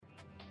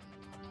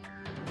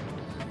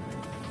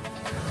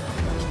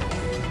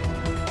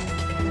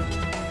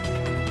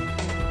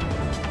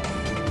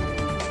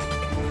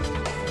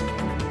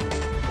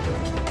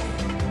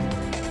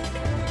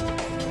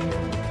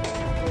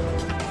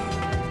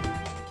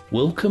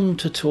Welcome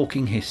to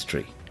Talking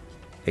History,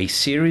 a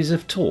series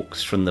of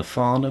talks from the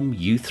Farnham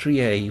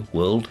U3A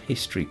World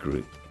History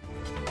Group.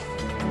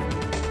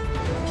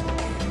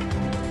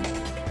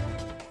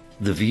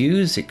 The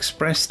views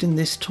expressed in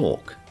this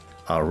talk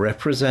are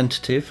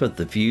representative of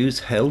the views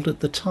held at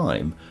the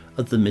time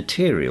of the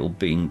material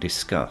being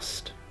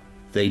discussed.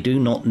 They do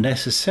not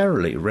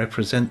necessarily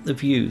represent the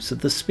views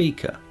of the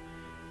speaker,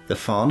 the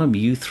Farnham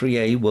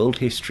U3A World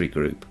History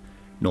Group,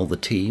 nor the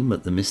team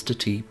at the Mr.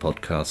 T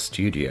podcast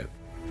studio.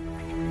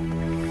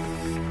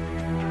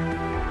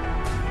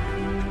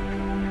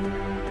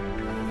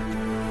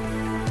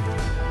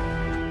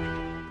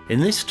 In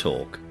this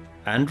talk,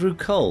 Andrew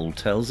Cole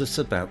tells us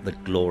about the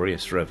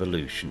Glorious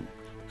Revolution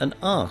and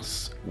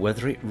asks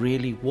whether it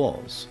really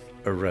was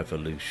a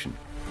revolution.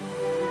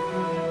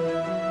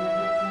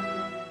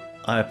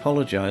 I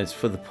apologise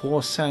for the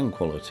poor sound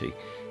quality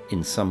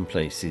in some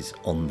places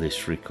on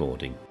this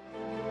recording.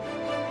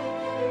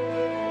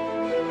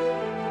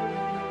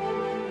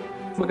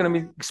 We're going to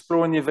be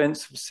exploring the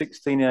events of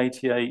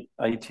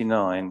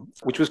 1688-89,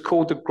 which was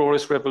called the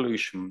Glorious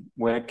Revolution,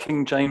 where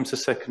King James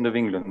II of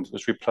England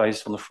was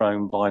replaced on the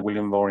throne by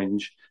William of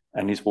Orange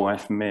and his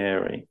wife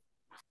Mary.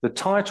 The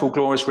title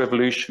Glorious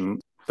Revolution,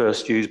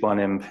 first used by an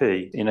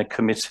MP in a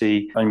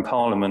committee in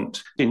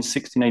Parliament in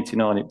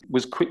 1689, it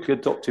was quickly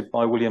adopted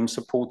by William's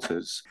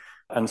supporters,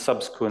 and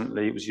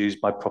subsequently it was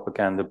used by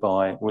propaganda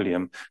by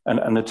William,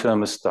 and the term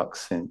has stuck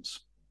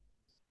since.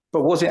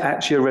 But was it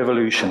actually a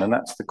revolution? And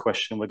that's the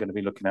question we're going to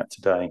be looking at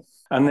today.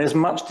 And there's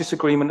much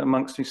disagreement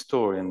amongst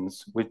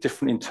historians with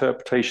different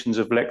interpretations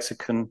of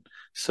lexicon,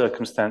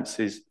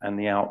 circumstances, and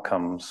the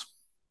outcomes.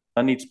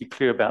 I need to be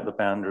clear about the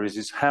boundaries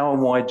is how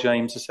and why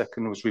James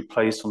II was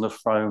replaced on the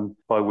throne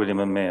by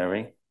William and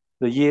Mary,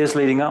 the years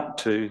leading up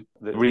to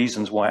the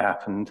reasons why it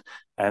happened,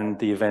 and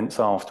the events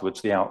afterwards,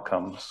 the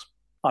outcomes.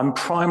 I'm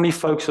primarily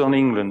focused on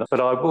England,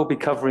 but I will be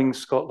covering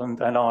Scotland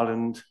and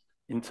Ireland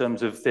in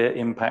terms of their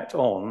impact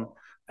on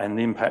and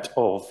the impact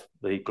of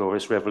the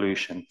Glorious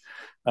Revolution.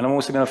 And I'm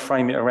also going to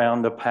frame it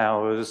around the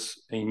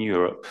powers in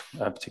Europe,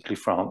 particularly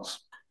France.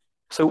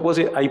 So was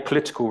it a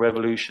political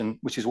revolution,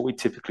 which is what we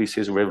typically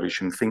see as a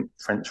revolution? Think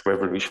French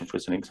Revolution, for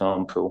an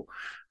example.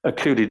 A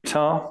coup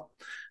d'etat,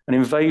 an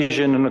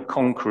invasion and a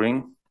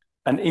conquering,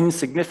 an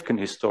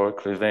insignificant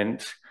historical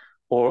event,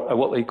 or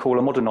what they call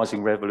a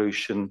modernizing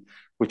revolution,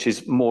 which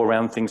is more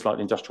around things like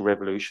the Industrial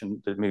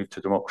Revolution, the move to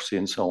democracy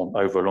and so on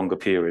over a longer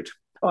period.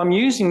 I'm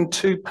using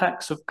two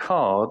packs of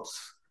cards.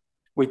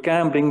 With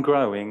gambling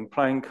growing,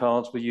 playing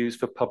cards were used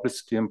for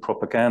publicity and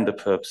propaganda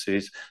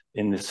purposes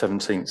in the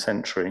 17th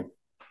century.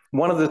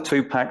 One of the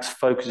two packs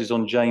focuses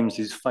on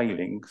James's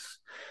failings.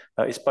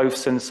 It's both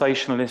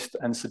sensationalist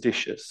and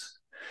seditious.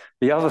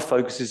 The other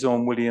focuses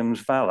on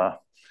William's valour,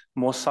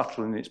 more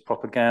subtle in its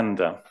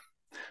propaganda.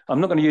 I'm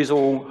not going to use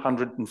all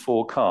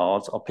 104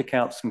 cards. I'll pick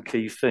out some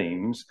key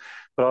themes,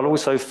 but I'll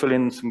also fill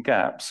in some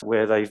gaps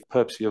where they've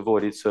purposely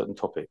avoided certain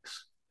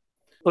topics.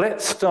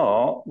 Let's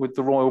start with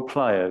the royal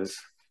players,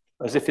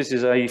 as if this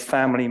is a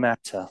family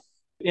matter.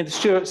 In the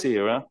Stuarts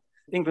era,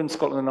 England,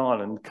 Scotland and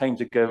Ireland came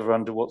together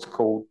under what's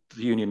called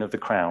the Union of the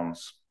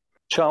Crowns.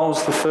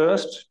 Charles I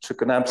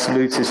took an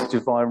absolutist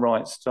divine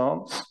rights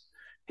stance.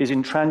 His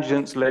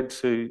intransigence led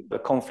to a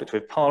conflict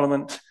with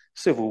Parliament,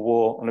 civil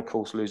war, and of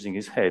course losing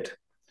his head.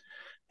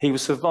 He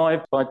was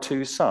survived by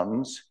two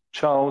sons,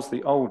 Charles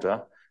the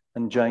older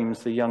and James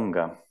the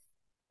younger.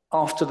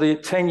 After the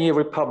 10-year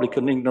Republic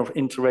and England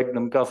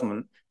interregnum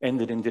government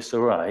ended in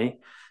disarray,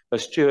 a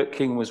Stuart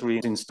king was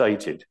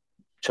reinstated,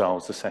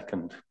 Charles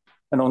II.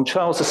 And on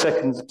Charles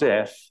II's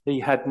death, he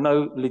had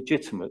no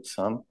legitimate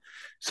son,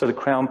 so the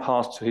crown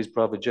passed to his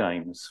brother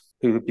James,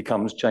 who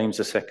becomes James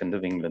II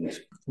of England.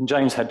 And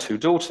James had two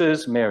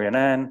daughters, Mary and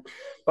Anne,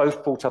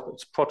 both brought up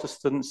as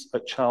Protestants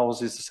at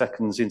Charles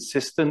II's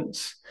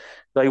insistence.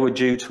 They were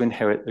due to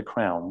inherit the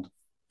crown.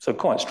 So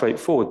quite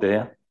straightforward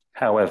there.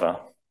 However,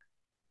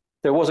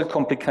 there was a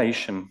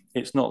complication.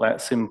 It's not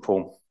that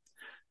simple.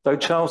 Though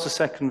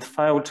Charles II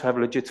failed to have a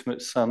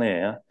legitimate son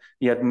heir,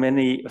 he had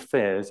many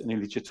affairs and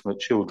illegitimate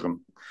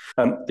children.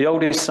 The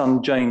oldest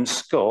son, James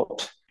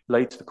Scott,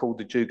 later called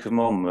the Duke of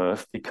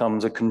Monmouth,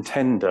 becomes a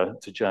contender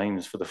to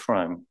James for the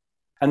throne.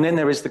 And then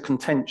there is the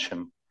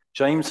contention.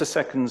 James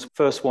II's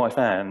first wife,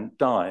 Anne,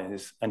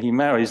 dies, and he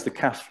marries the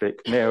Catholic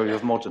Mary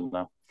of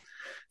Modena.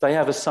 They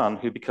have a son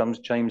who becomes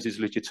James's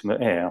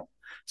legitimate heir,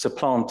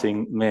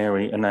 supplanting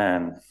Mary and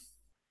Anne.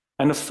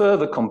 And a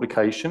further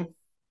complication,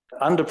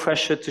 under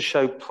pressure to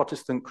show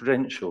Protestant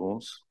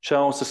credentials,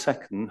 Charles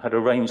II had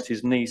arranged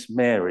his niece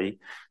Mary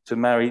to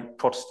marry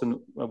Protestant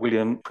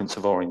William, Prince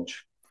of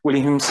Orange.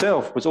 William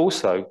himself was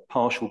also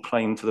partial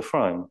claim to the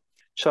throne.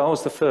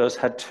 Charles I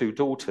had two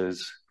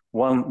daughters.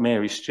 One,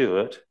 Mary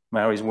Stuart,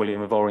 marries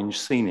William of Orange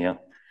Sr.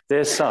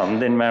 Their son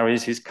then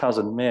marries his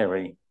cousin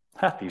Mary.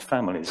 Happy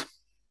families.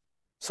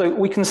 So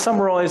we can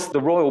summarise the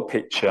royal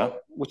picture,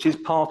 which is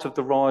part of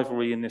the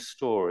rivalry in this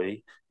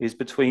story, is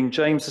between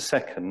James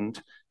II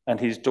and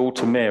his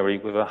daughter Mary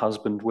with her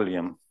husband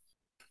William.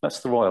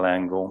 That's the royal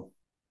angle.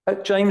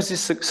 At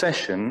James's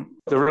succession,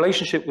 the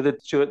relationship with the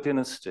Stuart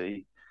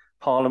dynasty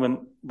Parliament,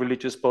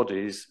 religious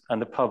bodies,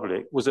 and the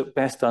public was at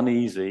best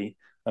uneasy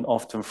and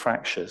often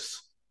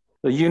fractious.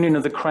 The union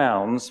of the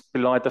crowns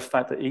belied the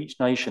fact that each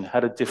nation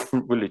had a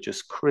different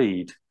religious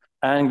creed.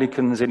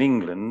 Anglicans in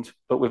England,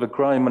 but with a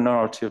growing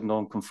minority of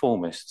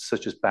nonconformists,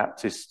 such as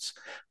Baptists,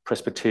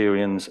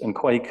 Presbyterians, and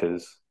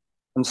Quakers.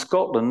 And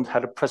Scotland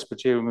had a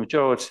Presbyterian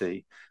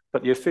majority,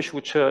 but the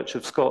official Church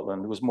of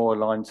Scotland was more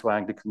aligned to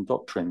Anglican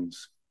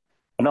doctrines.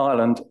 And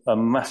Ireland, a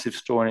massive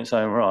story in its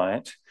own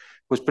right,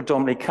 was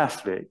predominantly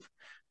Catholic,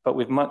 but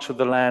with much of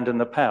the land and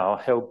the power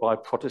held by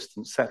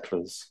Protestant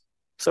settlers.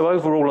 So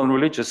overall, on the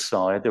religious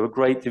side, there were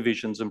great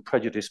divisions and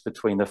prejudice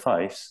between the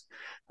faiths,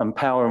 and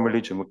power and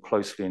religion were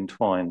closely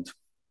entwined.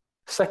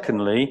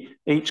 Secondly,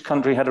 each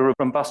country had a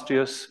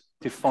robustious,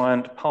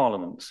 defiant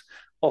parliaments,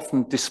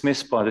 often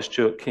dismissed by the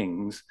Stuart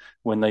kings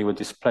when they were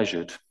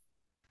displeasured.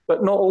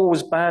 But not all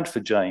was bad for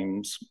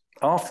James.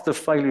 After the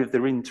failure of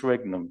their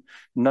interregnum,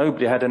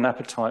 nobody had an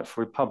appetite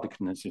for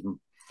republicanism.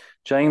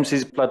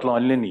 James's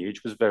bloodline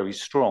lineage was very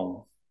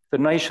strong. The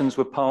nations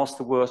were past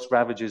the worst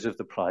ravages of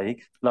the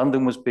plague.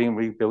 London was being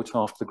rebuilt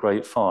after the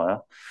Great Fire,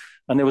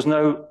 and there was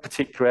no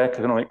particular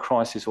economic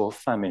crisis or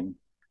famine.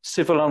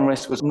 Civil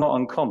unrest was not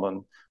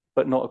uncommon,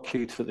 but not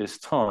acute at this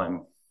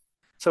time.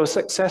 So a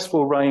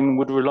successful reign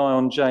would rely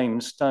on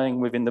James staying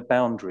within the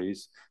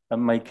boundaries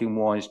and making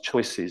wise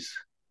choices.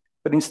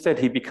 But instead,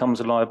 he becomes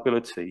a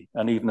liability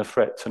and even a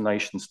threat to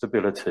nation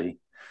stability.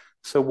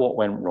 So what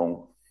went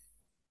wrong?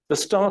 The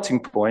starting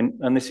point,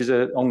 and this is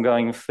an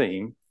ongoing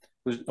theme,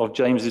 of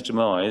James's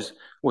demise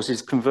was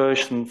his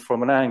conversion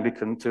from an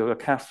Anglican to a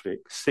Catholic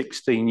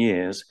 16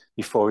 years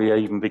before he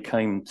even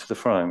became to the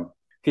throne.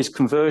 His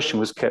conversion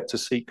was kept a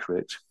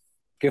secret.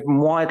 Given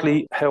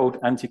widely held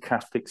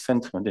anti-Catholic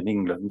sentiment in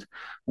England,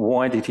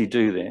 why did he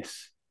do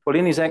this? Well,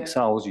 in his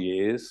exiles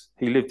years,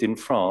 he lived in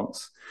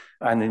France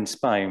and in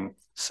Spain,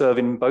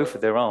 serving both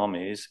of their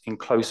armies in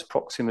close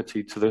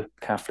proximity to the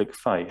Catholic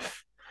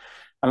faith.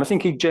 And I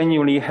think he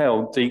genuinely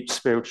held deep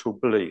spiritual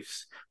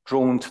beliefs,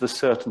 drawn to the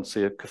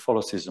certainty of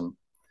Catholicism.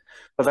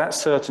 But that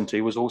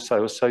certainty was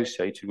also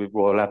associated with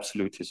royal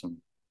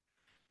absolutism.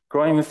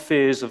 Growing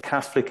fears of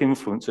Catholic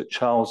influence at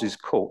Charles's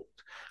court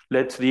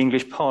led to the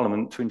English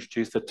Parliament to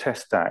introduce the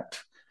Test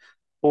Act.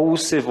 All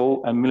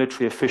civil and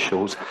military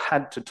officials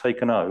had to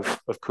take an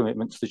oath of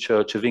commitment to the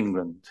Church of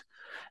England,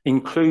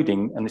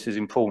 including, and this is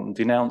important,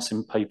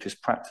 denouncing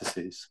papist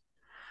practices.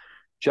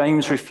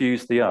 James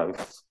refused the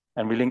oath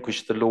and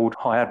relinquished the Lord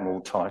High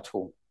Admiral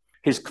title.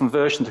 His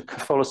conversion to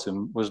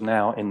Catholicism was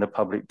now in the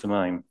public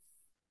domain.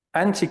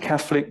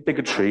 Anti-Catholic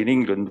bigotry in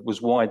England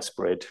was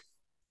widespread.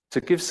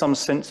 To give some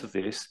sense of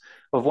this,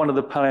 of one of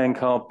the Playing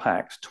Card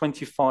Pacts,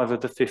 25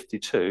 of the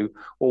 52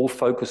 all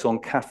focus on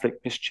Catholic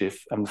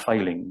mischief and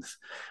failings,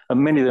 and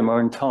many of them are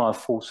entire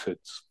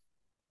falsehoods.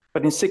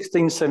 But in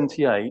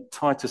 1678,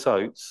 Titus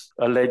Oates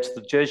alleged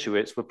the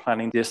Jesuits were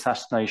planning the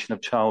assassination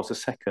of Charles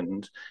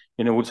II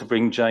in order to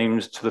bring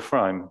James to the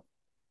throne.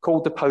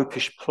 Called the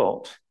Popish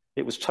Plot,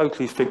 it was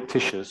totally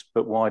fictitious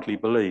but widely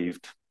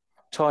believed.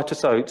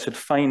 Titus Oates had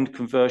feigned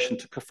conversion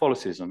to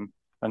Catholicism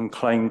and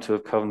claimed to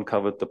have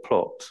uncovered the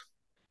plot.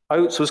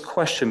 Oates was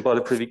questioned by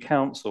the Privy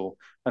Council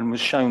and was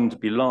shown to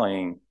be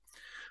lying.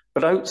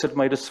 But Oates had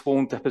made a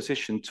sworn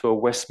deposition to a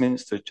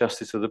Westminster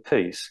Justice of the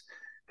Peace,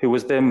 who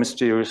was then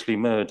mysteriously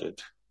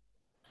murdered.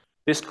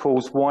 This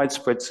caused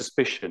widespread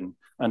suspicion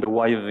and a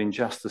wave of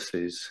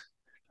injustices.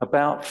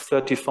 About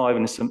 35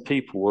 innocent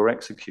people were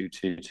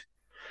executed.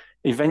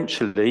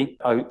 Eventually,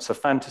 Oates, a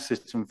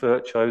fantasist and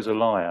virtuoso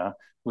liar,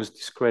 was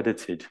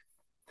discredited.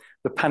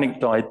 The panic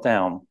died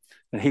down,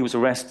 and he was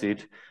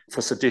arrested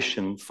for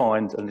sedition,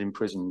 fined, and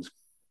imprisoned.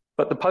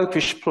 But the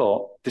Popish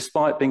Plot,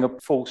 despite being a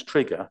false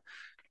trigger,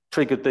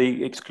 triggered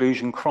the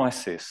exclusion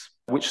crisis,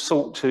 which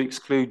sought to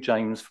exclude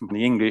James from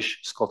the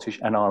English, Scottish,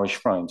 and Irish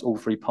thrones, all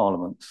three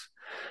parliaments,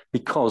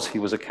 because he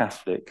was a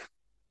Catholic.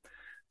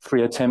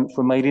 3 attempts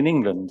were made in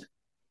England,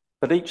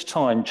 but each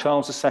time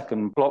Charles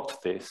II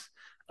blocked this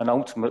and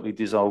ultimately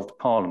dissolved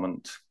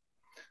Parliament.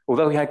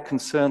 Although he had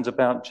concerns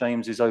about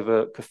James's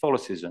overt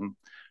Catholicism,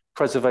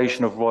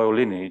 preservation of royal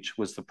lineage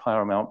was the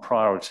paramount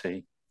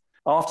priority.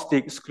 After the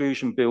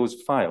exclusion bills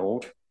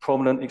failed,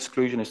 prominent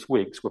exclusionist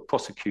Whigs were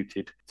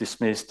prosecuted,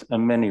 dismissed,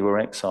 and many were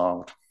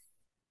exiled.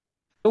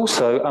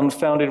 Also,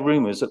 unfounded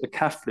rumours that the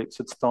Catholics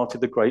had started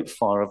the Great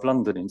Fire of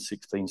London in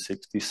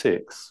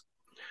 1666.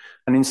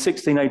 And in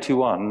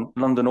 1681,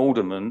 London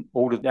aldermen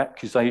ordered the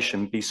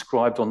accusation be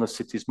scribed on the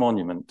city's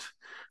monument,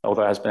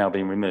 although it has now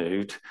been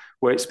removed,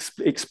 where it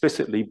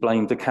explicitly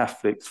blamed the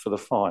Catholics for the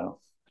fire.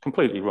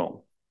 Completely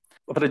wrong.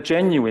 But a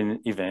genuine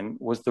event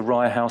was the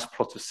Rye House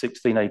Plot of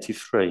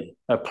 1683,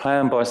 a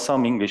plan by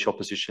some English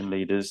opposition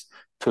leaders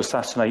to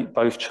assassinate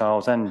both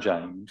Charles and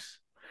James.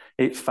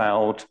 It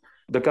failed.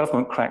 The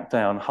government cracked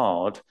down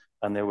hard,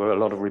 and there were a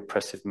lot of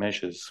repressive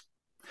measures.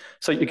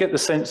 So you get the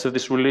sense of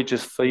this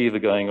religious fever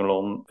going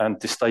along and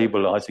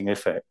destabilising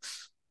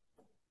effects.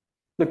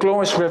 The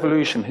Glorious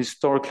Revolution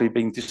historically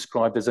been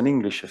described as an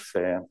English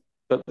affair,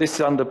 but this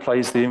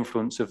underplays the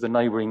influence of the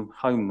neighbouring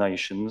home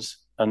nations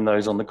and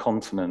those on the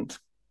continent.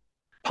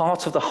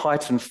 Part of the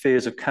heightened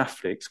fears of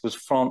Catholics was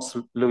France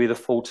Louis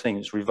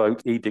XIV's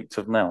revoked Edict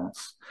of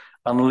Nantes,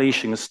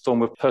 unleashing a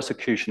storm of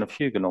persecution of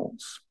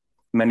Huguenots.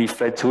 Many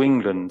fled to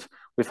England,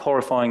 with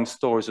horrifying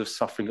stories of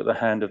suffering at the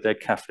hand of their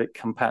Catholic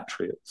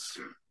compatriots.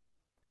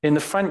 In the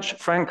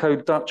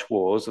Franco-Dutch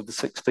Wars of the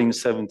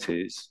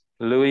 1670s,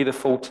 Louis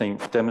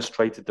XIV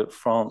demonstrated that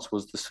France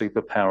was the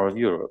superpower of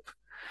Europe.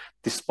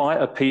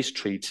 Despite a peace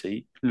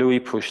treaty, Louis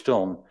pushed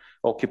on,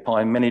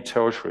 occupying many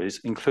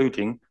territories,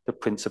 including the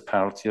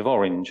Principality of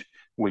Orange,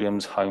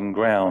 William's home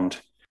ground.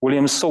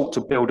 William sought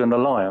to build an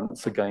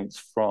alliance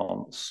against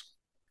France.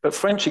 But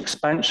French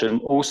expansion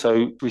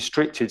also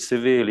restricted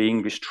severely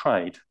English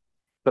trade.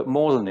 But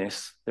more than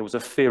this, there was a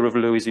fear of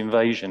Louis's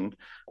invasion,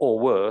 or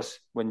worse,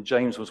 when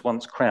James was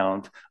once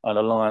crowned, an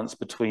alliance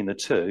between the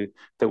two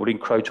that would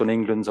encroach on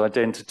England's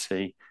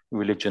identity,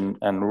 religion,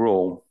 and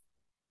rule.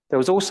 There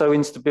was also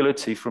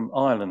instability from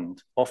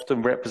Ireland,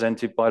 often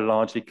represented by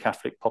largely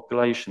Catholic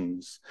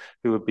populations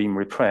who had been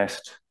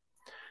repressed.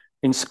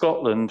 In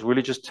Scotland,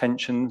 religious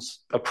tensions,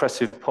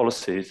 oppressive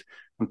policies,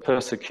 and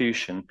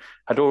persecution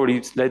had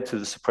already led to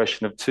the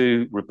suppression of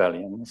 2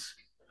 rebellions.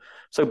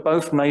 So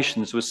both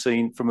nations were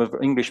seen from an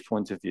English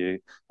point of view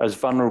as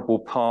vulnerable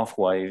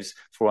pathways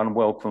for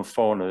unwelcome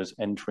foreigners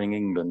entering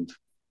England.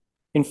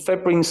 In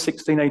February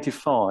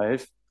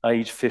 1685,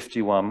 aged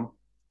 51,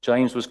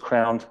 James was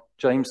crowned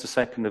James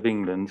II of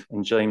England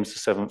and James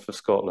VII of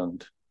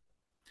Scotland.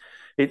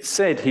 It's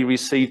said he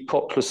received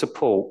popular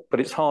support, but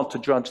it's hard to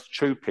judge the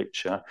true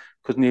picture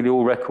because nearly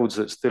all records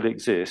that still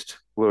exist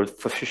were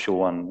official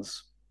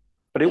ones.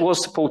 But it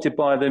was supported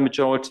by the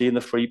majority in the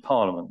three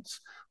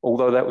parliaments,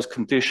 although that was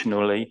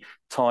conditionally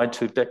tied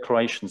to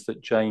declarations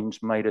that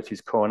James made at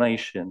his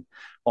coronation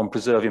on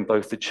preserving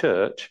both the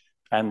church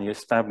and the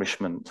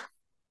establishment.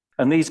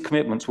 And these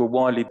commitments were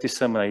widely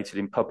disseminated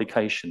in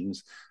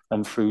publications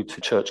and through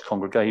to church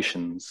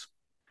congregations.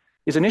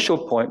 His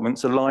initial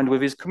appointments aligned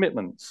with his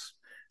commitments.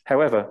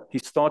 However, he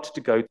started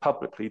to go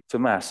publicly to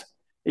Mass,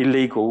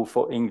 illegal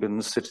for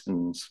England's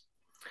citizens.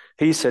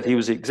 He said he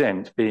was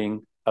exempt,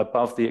 being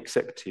above the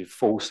executive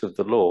force of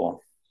the law.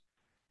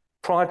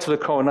 Prior to the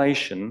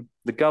coronation,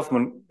 the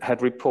government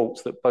had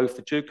reports that both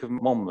the Duke of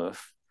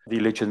Monmouth, the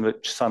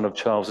illegitimate son of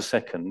Charles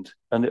II,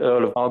 and the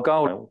Earl of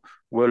Argyll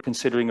were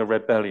considering a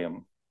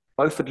rebellion.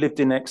 Both had lived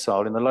in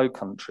exile in the Low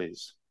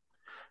Countries.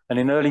 And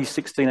in early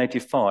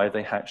 1685,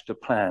 they hatched a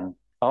plan.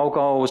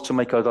 Argyll was to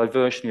make a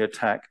diversionary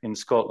attack in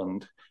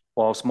Scotland,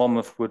 whilst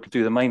Monmouth would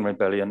do the main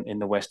rebellion in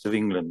the west of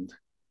England.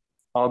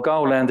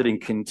 Argyll landed in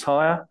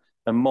Kintyre,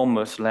 and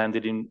Monmouth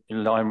landed in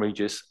Lyme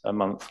Regis a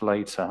month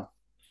later.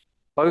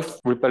 Both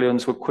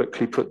rebellions were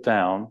quickly put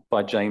down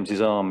by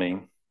James's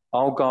army.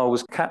 Argyll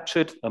was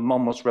captured, and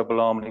Monmouth's rebel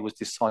army was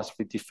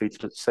decisively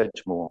defeated at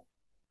Sedgemoor.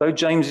 Though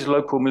James's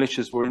local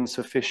militias were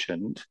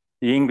insufficient,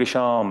 the English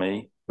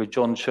army, with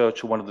John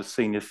Churchill one of the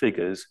senior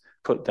figures,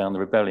 put down the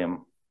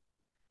rebellion.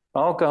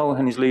 Argyll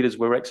and his leaders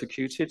were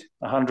executed.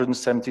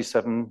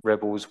 177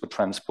 rebels were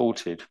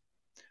transported.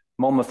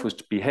 Monmouth was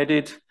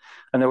beheaded,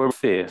 and there were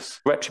fierce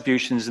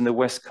retributions in the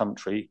West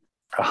Country.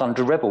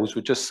 100 rebels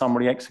were just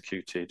summarily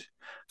executed,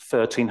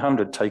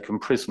 1,300 taken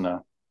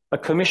prisoner. A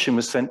commission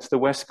was sent to the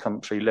West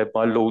Country led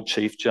by Lord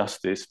Chief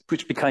Justice,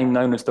 which became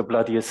known as the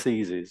Bloody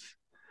Assizes.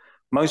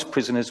 Most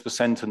prisoners were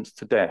sentenced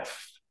to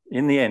death.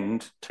 In the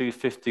end,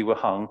 250 were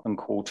hung and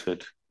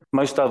quartered.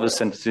 Most other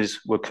sentences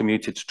were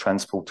commuted to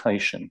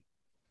transportation.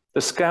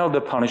 The scale of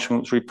the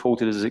punishment was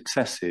reported as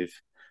excessive,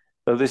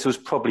 though this was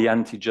probably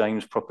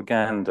anti-James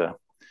propaganda.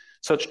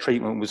 Such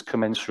treatment was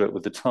commensurate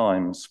with the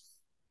times.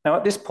 Now,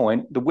 at this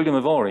point, the William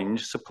of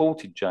Orange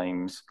supported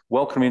James,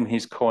 welcoming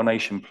his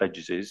coronation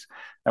pledges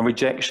and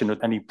rejection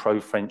of any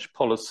pro-French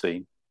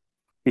policy.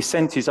 He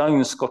sent his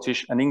own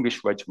Scottish and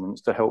English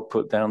regiments to help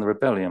put down the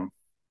rebellion.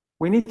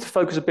 We need to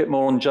focus a bit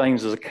more on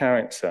James as a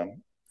character.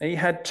 He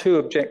had 2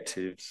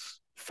 objectives.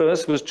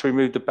 First was to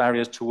remove the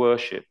barriers to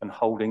worship and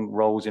holding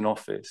roles in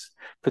office,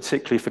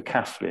 particularly for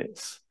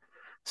Catholics.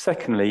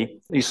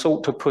 Secondly, he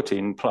sought to put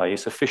in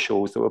place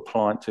officials that were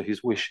pliant to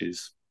his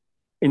wishes.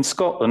 In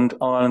Scotland,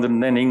 Ireland,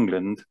 and then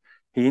England,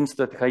 he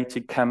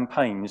instigated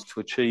campaigns to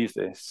achieve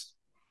this.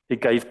 He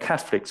gave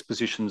Catholics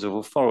positions of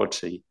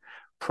authority,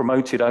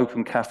 promoted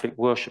open Catholic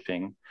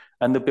worshipping,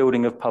 and the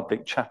building of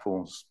public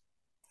chapels.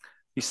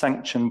 He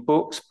sanctioned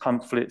books,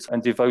 pamphlets,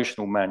 and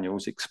devotional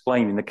manuals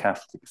explaining the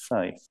Catholic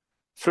faith.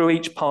 Through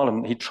each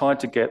parliament, he tried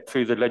to get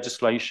through the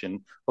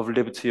legislation of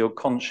liberty of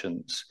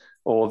conscience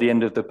or the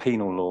end of the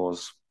penal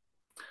laws.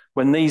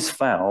 When these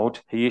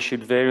failed, he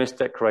issued various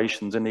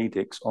declarations and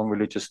edicts on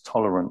religious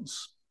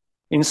tolerance.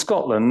 In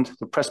Scotland,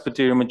 the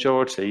Presbyterian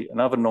majority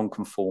and other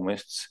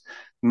nonconformists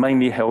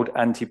mainly held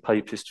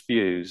anti-papist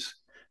views,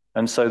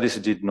 and so this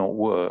did not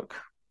work.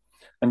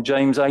 And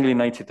James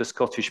alienated the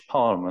Scottish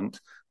Parliament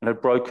and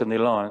had broken the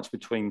alliance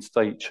between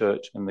state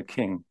church and the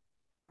king.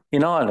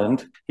 In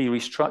Ireland, he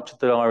restructured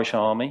the Irish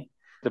army,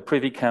 the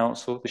Privy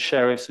Council, the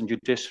sheriffs and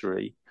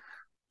judiciary.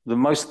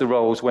 Most of the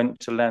roles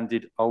went to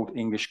landed Old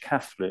English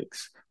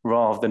Catholics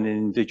rather than an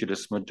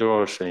indigenous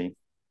majority.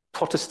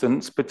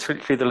 Protestants,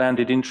 particularly the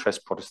landed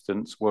interest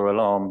Protestants, were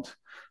alarmed.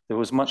 There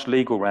was much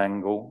legal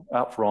wrangle,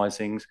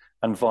 uprisings,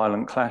 and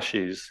violent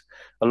clashes,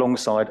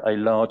 alongside a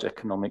large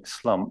economic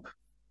slump.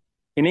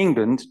 In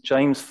England,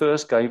 James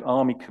first gave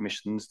army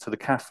commissions to the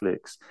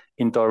Catholics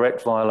in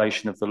direct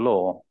violation of the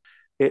law.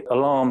 It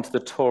alarmed the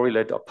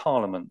Tory-led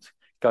Parliament,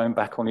 going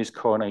back on his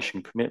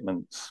coronation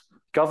commitments.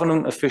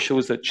 Government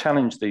officials that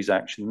challenged these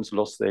actions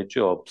lost their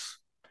jobs,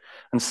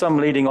 and some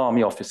leading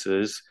army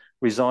officers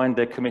resigned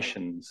their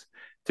commissions,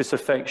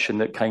 disaffection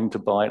that came to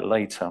bite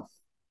later.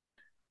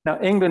 Now,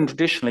 England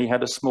traditionally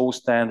had a small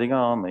standing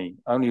army,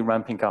 only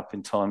ramping up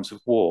in times of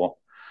war,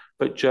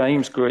 but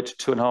James grew it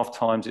to 2.5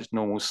 times its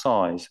normal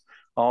size,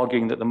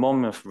 arguing that the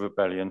Monmouth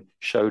Rebellion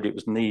showed it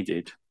was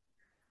needed.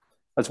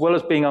 As well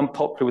as being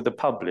unpopular with the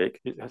public,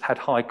 it had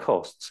high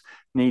costs,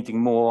 needing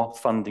more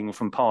funding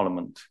from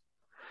Parliament.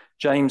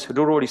 James had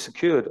already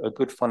secured a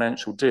good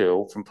financial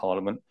deal from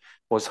Parliament,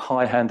 was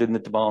high-handed in the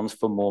demands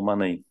for more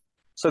money.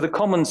 So the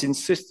Commons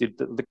insisted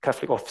that the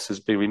Catholic officers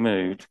be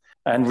removed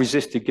and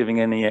resisted giving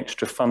any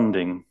extra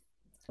funding.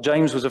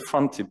 James was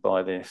affronted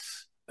by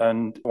this,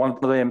 and one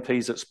of the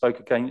MPs that spoke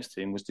against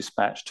him was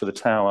dispatched to the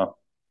Tower.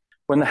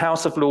 When the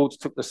House of Lords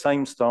took the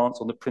same stance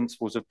on the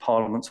principles of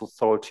Parliament's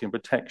authority and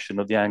protection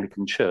of the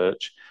Anglican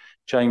Church,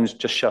 James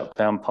just shut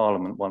down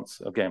Parliament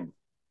once again.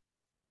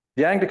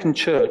 The Anglican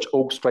Church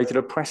orchestrated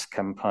a press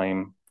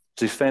campaign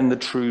to defend the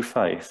true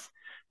faith,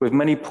 with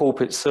many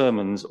pulpit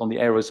sermons on the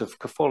errors of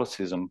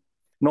Catholicism.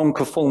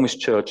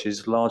 Non-conformist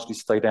churches largely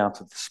stayed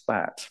out of the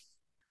spat.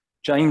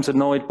 James,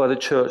 annoyed by the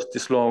church's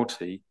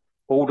disloyalty,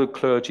 ordered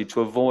clergy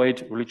to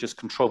avoid religious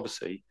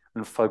controversy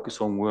and focus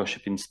on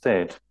worship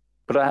instead.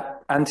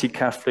 But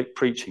anti-Catholic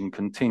preaching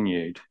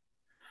continued.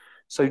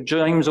 So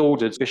James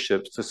ordered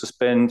bishops to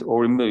suspend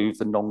or remove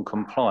the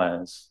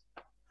non-compliers.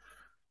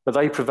 But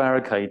they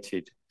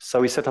prevaricated,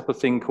 so he set up a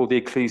thing called the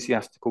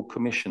Ecclesiastical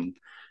Commission,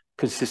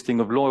 consisting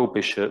of loyal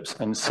bishops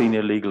and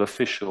senior legal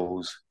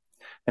officials.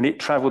 And it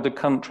travelled the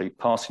country,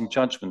 passing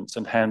judgments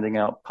and handing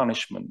out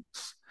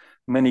punishments.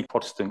 Many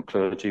Protestant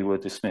clergy were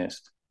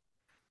dismissed.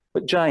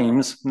 But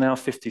James, now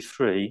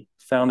 53,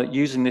 found that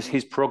using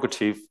his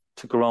prerogative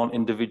to grant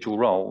individual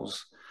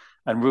roles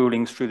and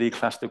rulings through the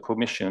Ecclesiastical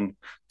Commission,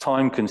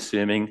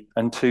 time-consuming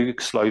and too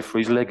slow for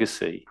his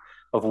legacy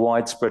of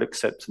widespread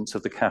acceptance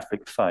of the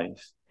Catholic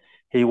faith.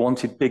 He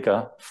wanted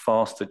bigger,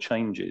 faster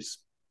changes.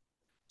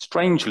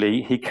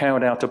 Strangely, he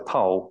carried out a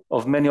poll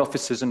of many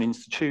officers and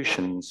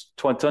institutions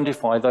to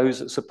identify those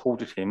that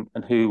supported him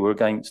and who were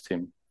against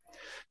him.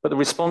 But the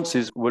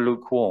responses were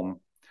lukewarm.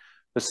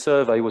 The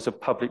survey was a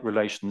public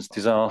relations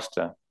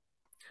disaster.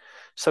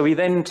 So he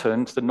then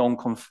turned to the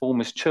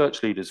non-conformist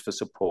church leaders for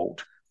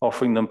support,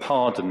 offering them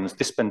pardons,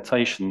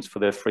 dispensations for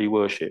their free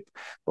worship,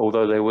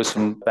 although there were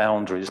some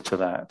boundaries to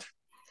that.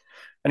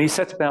 And he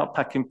set about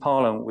packing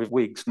Parliament with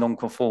Whigs,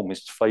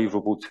 non-conformists,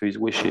 favourable to his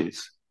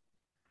wishes.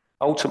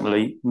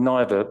 Ultimately,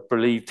 neither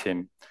believed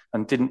him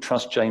and didn't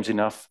trust James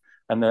enough,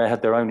 and they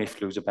had their own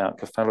issues about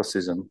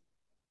Catholicism.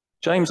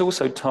 James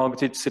also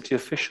targeted city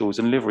officials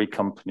and livery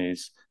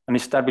companies and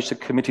established a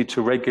committee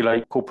to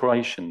regulate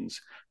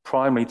corporations,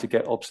 primarily to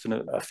get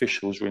obstinate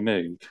officials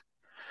removed.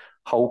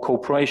 Whole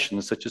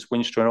corporations such as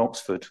Winchester and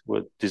Oxford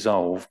were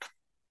dissolved.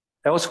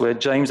 Elsewhere,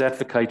 James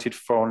advocated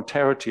foreign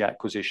territory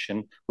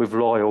acquisition with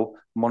loyal,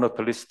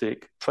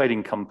 monopolistic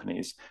trading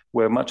companies,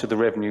 where much of the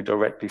revenue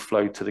directly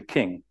flowed to the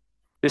king.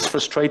 This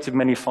frustrated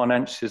many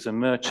financiers and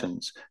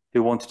merchants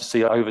who wanted to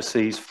see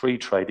overseas free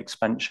trade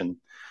expansion,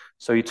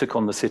 so he took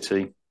on the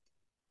city.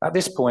 At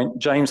this point,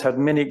 James had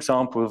many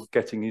examples of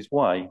getting his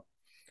way.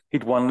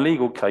 He'd won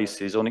legal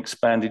cases on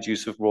expanded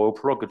use of royal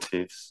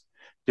prerogatives,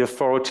 the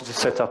authority to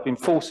set up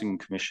enforcing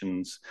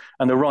commissions,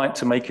 and the right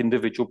to make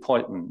individual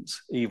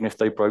appointments, even if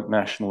they broke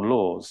national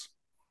laws.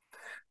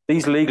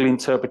 These legal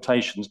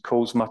interpretations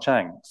caused much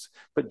angst,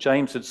 but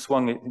James had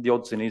swung the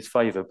odds in his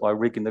favour by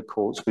rigging the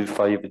courts with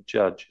favoured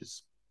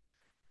judges.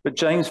 But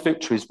James'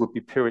 victories would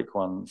be Pyrrhic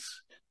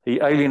ones.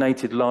 He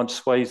alienated large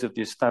swathes of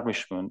the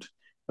establishment,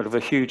 but of a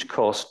huge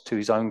cost to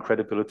his own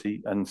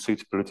credibility and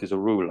suitability as a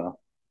ruler.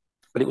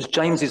 But it was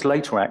James's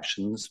later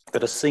actions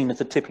that are seen as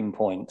a tipping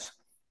point.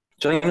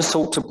 James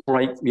sought to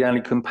break the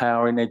Anglican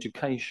power in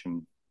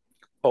education,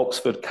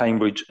 Oxford,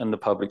 Cambridge, and the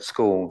public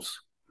schools.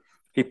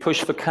 He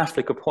pushed for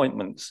Catholic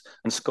appointments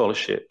and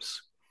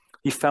scholarships.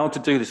 He failed to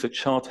do this at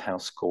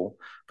Charterhouse School,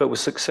 but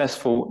was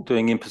successful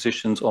doing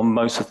impositions on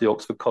most of the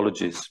Oxford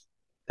colleges.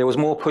 There was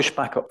more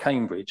pushback at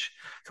Cambridge,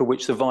 for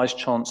which the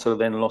Vice-Chancellor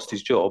then lost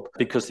his job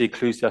because the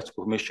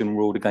Ecclesiastical Commission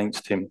ruled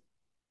against him.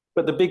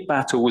 But the big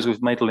battle was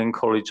with Magdalen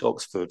College,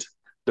 Oxford,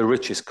 the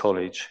richest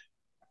college.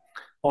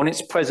 On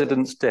its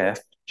president's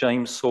death,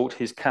 James sought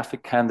his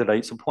Catholic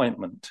candidate's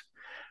appointment.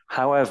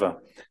 However,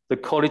 the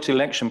college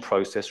election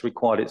process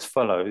required its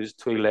fellows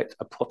to elect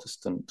a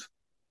Protestant.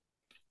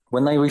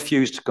 When they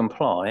refused to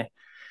comply,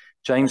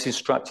 James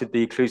instructed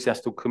the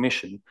Ecclesiastical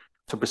Commission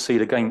to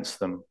proceed against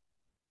them.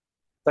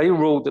 They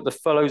ruled that the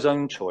fellows'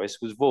 own choice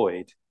was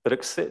void, but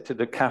accepted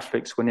that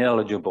Catholics were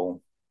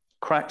ineligible.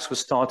 Cracks were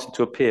starting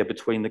to appear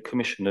between the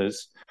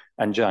commissioners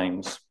and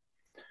James.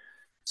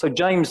 So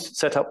James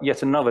set up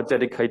yet another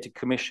dedicated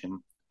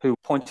commission who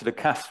appointed a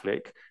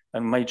Catholic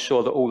and made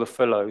sure that all the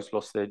fellows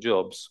lost their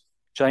jobs.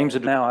 James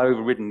had now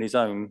overridden his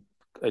own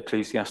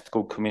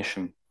ecclesiastical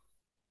commission.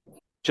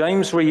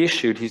 James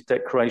reissued his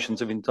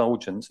declarations of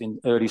indulgence in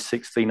early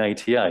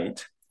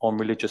 1688 on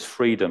religious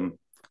freedom,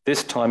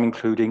 this time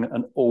including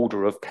an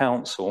order of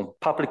council,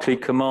 publicly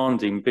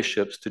commanding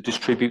bishops to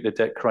distribute the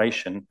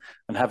declaration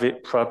and have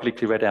it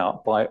publicly read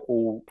out by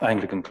all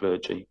Anglican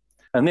clergy.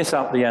 And this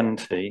upped the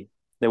ante.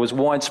 There was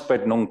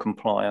widespread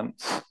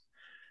non-compliance.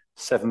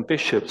 7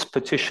 bishops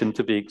petitioned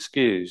to be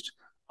excused,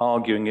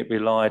 arguing it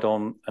relied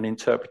on an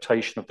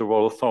interpretation of the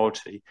royal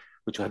authority,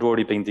 which had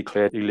already been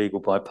declared illegal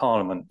by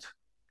Parliament.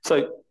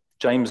 So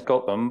James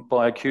got them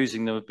by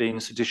accusing them of being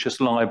seditious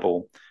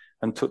libel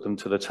and took them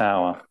to the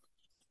Tower.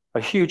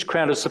 A huge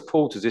crowd of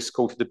supporters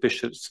escorted the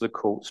bishops to the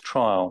court's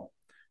trial.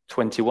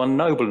 21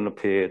 noblemen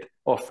appeared,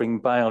 offering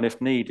bail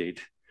if needed,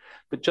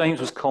 but James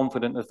was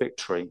confident of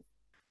victory.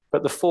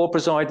 But the 4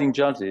 presiding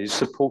judges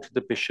supported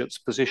the bishop's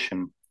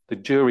position. The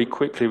jury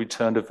quickly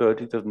returned a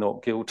verdict of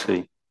not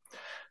guilty.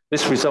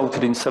 This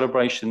resulted in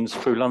celebrations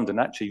through London,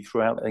 actually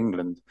throughout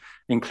England,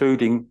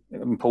 including,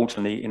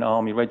 importantly, in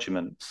army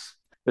regiments.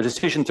 The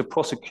decision to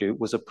prosecute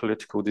was a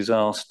political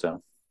disaster.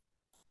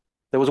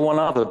 There was one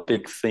other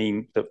big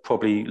theme that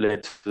probably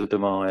led to the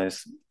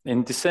demise.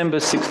 In December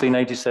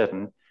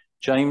 1687,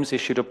 James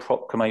issued a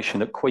proclamation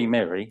that Queen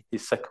Mary,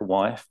 his second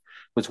wife,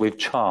 was with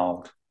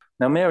child.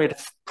 Now, Mary had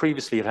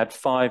previously had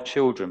 5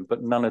 children,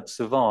 but none had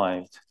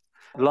survived.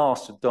 The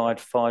last had died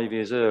 5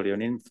 years earlier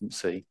in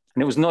infancy,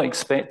 and it was not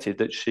expected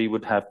that she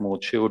would have more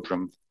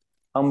children.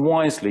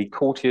 Unwisely,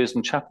 courtiers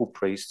and chapel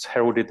priests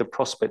heralded the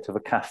prospect of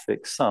a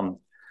Catholic son.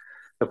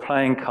 The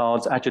playing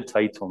cards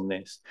agitate on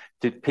this,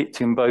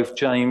 depicting both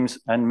James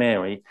and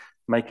Mary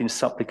making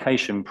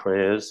supplication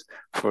prayers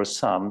for a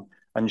son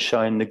and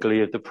showing the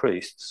glee of the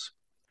priests.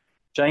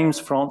 James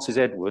Francis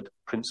Edward,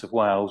 Prince of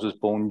Wales, was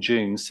born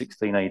June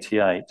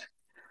 1688.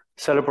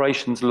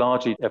 Celebrations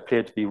largely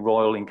appeared to be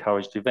royal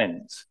encouraged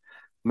events.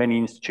 Many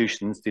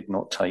institutions did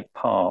not take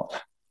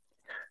part.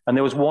 And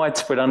there was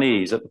widespread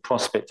unease at the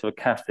prospect of a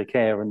Catholic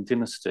heir and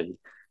dynasty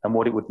and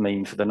what it would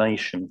mean for the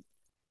nation.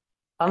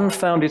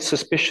 Unfounded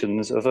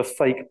suspicions of a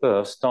fake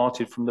birth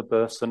started from the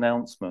birth's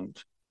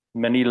announcement.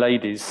 Many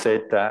ladies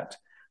said that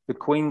the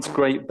Queen's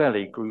great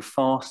belly grew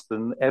faster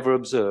than ever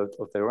observed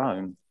of their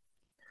own.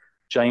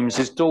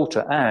 James's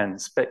daughter, Anne,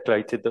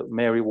 speculated that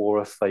Mary wore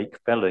a fake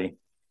belly.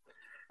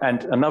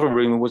 And another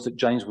rumour was that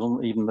James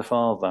wasn't even the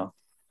father.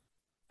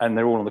 And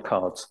they're all on the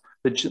cards.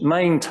 The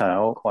main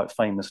tale, quite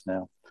famous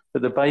now,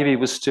 that the baby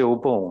was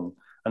stillborn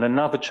and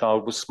another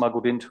child was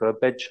smuggled into her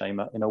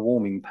bedchamber in a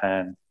warming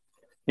pan.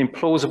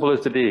 Implausible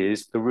as it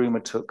is, the rumour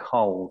took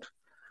hold.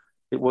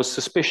 It was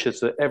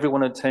suspicious that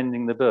everyone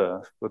attending the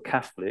birth were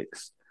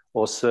Catholics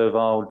or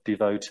servile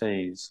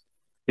devotees.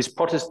 His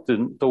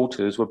Protestant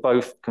daughters were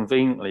both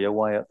conveniently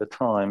away at the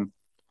time.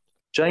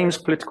 James'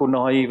 political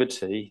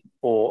naivety,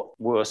 or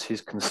worse,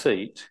 his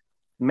conceit,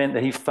 meant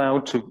that he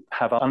failed to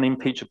have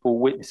unimpeachable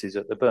witnesses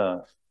at the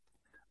birth,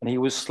 and he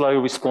was slow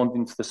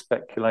responding to the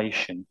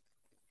speculation.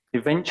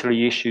 Eventually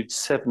he issued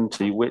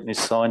 70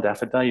 witness-signed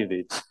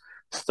affidavits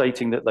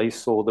stating that they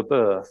saw the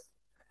birth.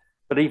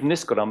 But even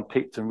this got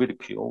unpicked and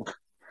ridiculed.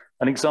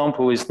 An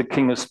example is the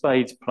King of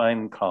Spades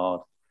playing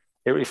card.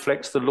 It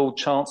reflects the Lord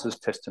Chancellor's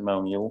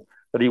testimonial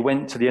that he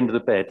went to the end of the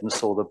bed and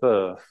saw the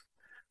birth.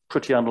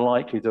 Pretty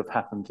unlikely to have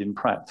happened in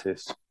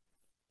practice.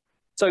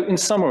 So in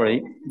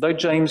summary, though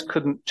James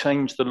couldn't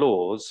change the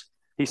laws,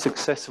 he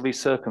successfully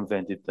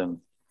circumvented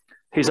them.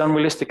 His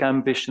unrealistic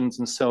ambitions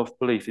and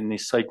self-belief in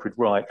his sacred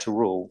right to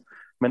rule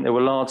meant there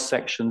were large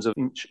sections of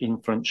each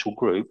influential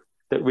group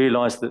that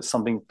realised that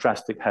something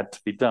drastic had to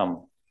be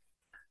done.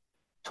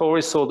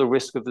 Tories saw the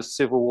risk of the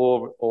civil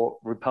war or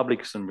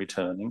republicanism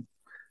returning.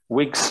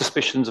 Whigs'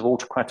 suspicions of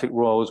autocratic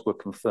royals were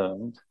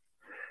confirmed.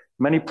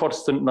 Many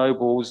Protestant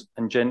nobles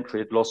and gentry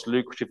had lost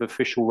lucrative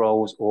official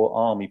roles or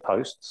army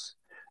posts,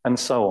 and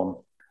so on.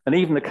 And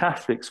even the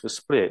Catholics were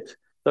split.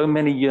 Though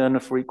many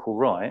yearned for equal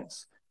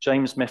rights,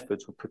 James'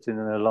 methods were putting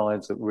their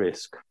lives at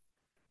risk.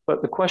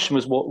 But the question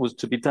was what was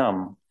to be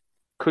done?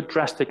 Could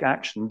drastic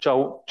action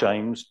jolt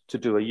James to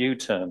do a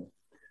U-turn,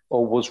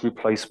 or was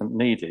replacement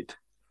needed?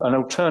 An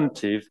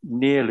alternative,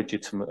 near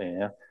legitimate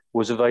heir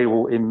was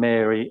available in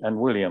Mary and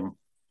William.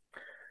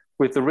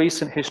 With the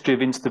recent history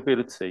of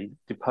instability,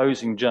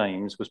 deposing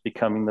James was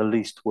becoming the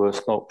least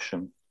worst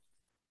option.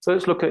 So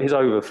let's look at his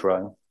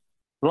overthrow.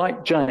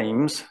 Like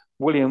James,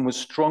 William was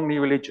strongly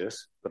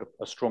religious, but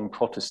a strong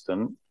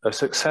Protestant, a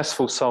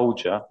successful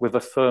soldier with a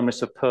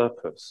firmness of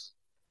purpose.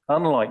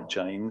 Unlike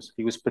James,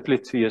 he was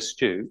politically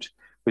astute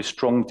with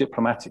strong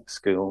diplomatic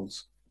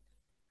skills.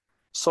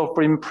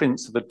 Sovereign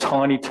prince of the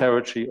tiny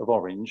territory of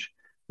Orange,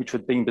 which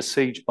had been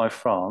besieged by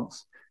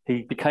France,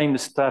 he became the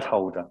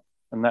stadtholder,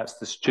 and that's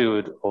the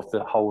steward of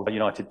the whole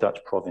United Dutch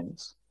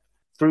province.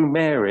 Through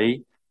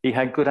Mary, he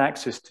had good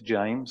access to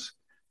James,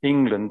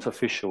 England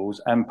officials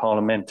and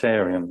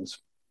parliamentarians.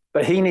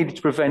 But he needed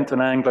to prevent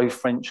an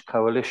Anglo-French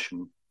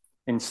coalition.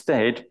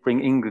 instead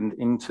bring England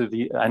into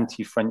the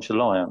anti-French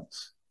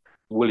alliance.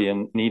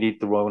 William needed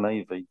the Royal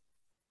Navy,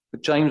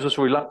 but James was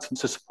reluctant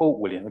to support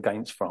William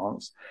against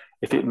France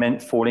if it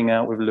meant falling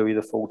out with Louis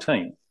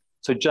XIV.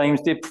 So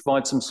James did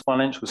provide some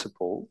financial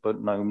support,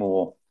 but no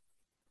more.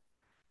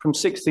 From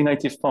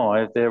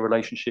 1685, their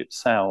relationship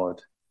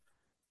soured.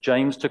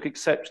 James took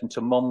exception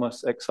to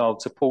Monmouth's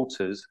exiled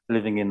supporters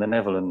living in the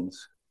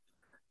Netherlands.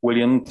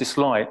 William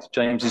disliked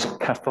James's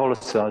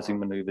Catholicising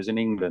manoeuvres in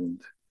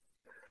England.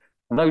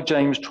 And though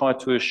James tried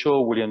to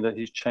assure William that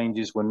his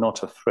changes were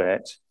not a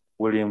threat,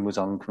 William was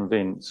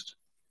unconvinced.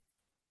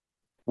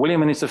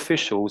 William and his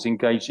officials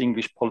engaged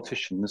English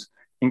politicians,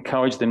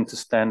 encouraged them to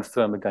stand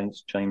firm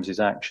against James's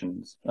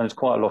actions. And there's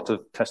quite a lot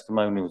of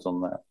testimonials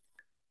on that.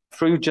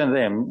 Through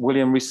them,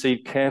 William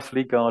received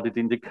carefully guarded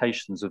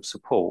indications of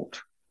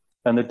support,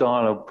 and the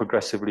dialogue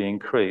progressively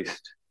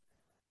increased.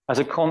 As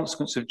a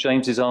consequence of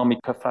James's army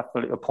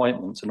Catholic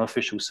appointments and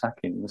official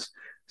sackings,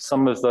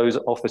 some of those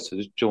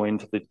officers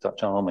joined the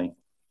Dutch army.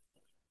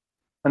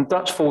 And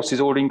Dutch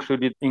forces all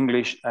included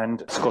English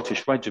and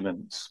Scottish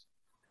regiments.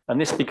 And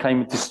this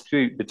became a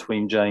dispute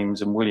between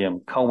James and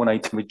William,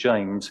 culminating with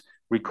James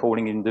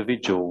recalling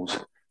individuals,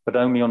 but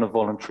only on a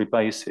voluntary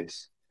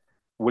basis.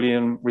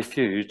 William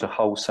refused a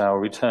wholesale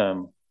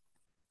return.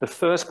 The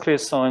first clear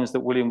signs that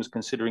William was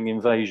considering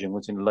invasion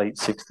was in late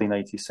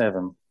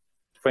 1687.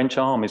 French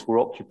armies were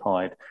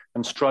occupied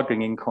and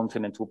struggling in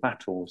continental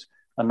battles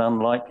and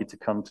unlikely to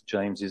come to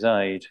James's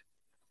aid.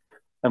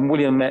 And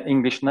William met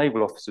English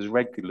naval officers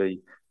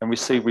regularly and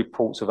received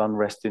reports of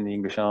unrest in the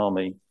English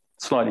army,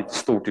 slightly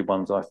distorted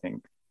ones, I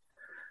think.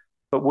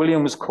 But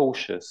William was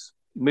cautious.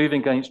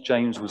 Moving against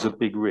James was a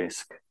big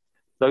risk.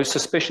 Though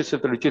suspicious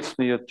of the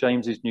legitimacy of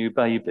James's new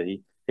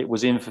baby, it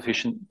was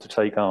insufficient to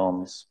take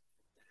arms.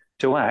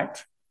 To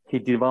act, he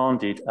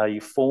demanded a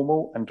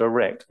formal and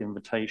direct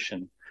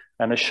invitation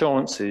and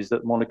assurances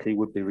that monarchy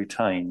would be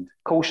retained,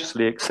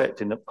 cautiously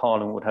accepting that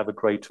Parliament would have a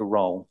greater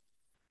role.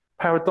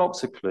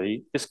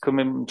 Paradoxically, this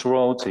commitment to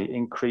royalty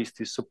increased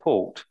his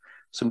support.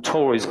 Some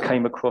Tories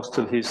came across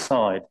to his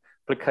side,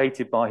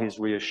 placated by his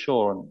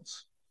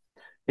reassurance.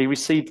 He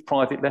received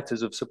private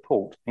letters of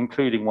support,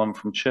 including one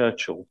from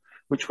Churchill,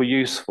 which were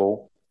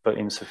useful but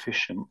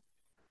insufficient.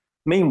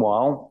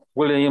 Meanwhile,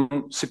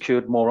 William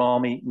secured more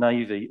army,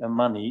 navy, and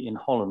money in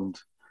Holland.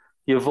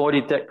 He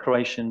avoided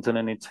declarations and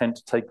an intent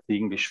to take the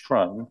English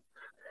throne.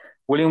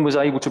 William was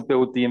able to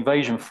build the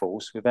invasion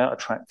force without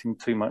attracting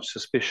too much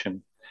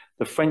suspicion.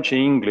 The French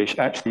and English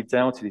actually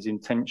doubted his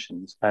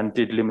intentions and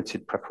did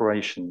limited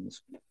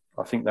preparations.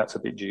 I think that's a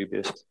bit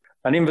dubious.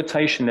 An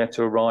invitation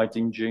letter arrived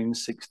in June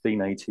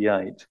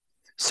 1688,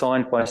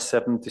 signed by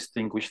 7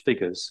 distinguished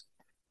figures,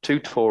 2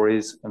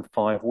 Tories and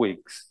 5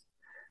 Whigs.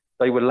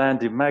 They were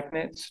landed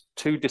magnates,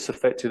 2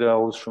 disaffected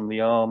earls from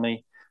the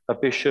army, a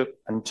bishop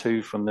and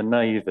 2 from the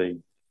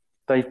navy.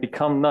 They've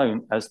become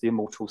known as the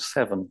Immortal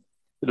Seven.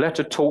 The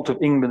letter talked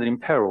of England in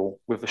peril,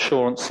 with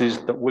assurances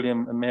that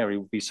William and Mary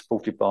would be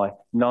supported by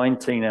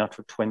 19 out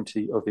of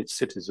 20 of its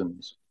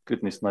citizens.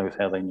 Goodness knows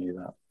how they knew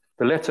that.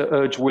 The letter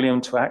urged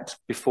William to act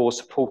before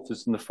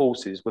supporters and the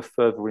forces were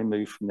further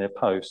removed from their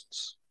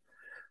posts.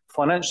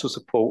 Financial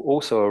support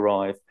also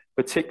arrived,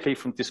 particularly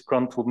from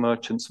disgruntled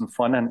merchants and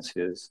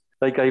financiers.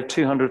 They gave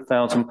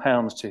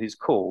 £200,000 to his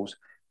cause,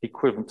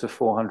 equivalent to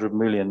 400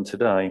 million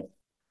today.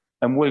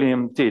 And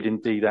William did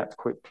indeed act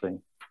quickly.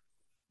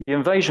 The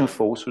invasion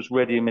force was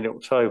ready in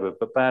mid-October,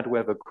 but bad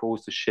weather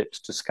caused the ships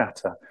to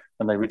scatter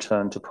and they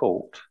returned to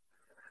port.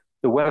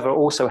 The weather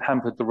also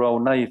hampered the Royal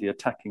Navy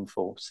attacking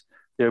force.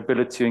 Their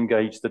ability to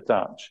engage the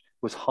Dutch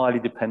was highly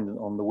dependent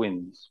on the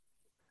winds.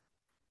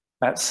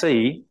 At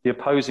sea, the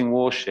opposing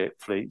warship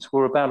fleets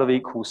were about of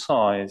equal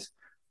size,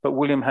 but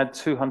William had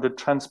 200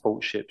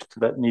 transport ships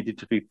that needed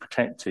to be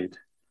protected.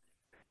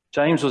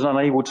 James was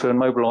unable to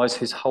mobilise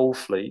his whole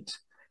fleet,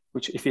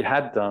 which if he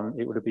had done,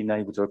 it would have been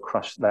able to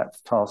crush that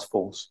task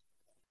force.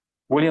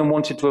 William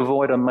wanted to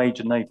avoid a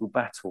major naval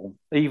battle.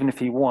 Even if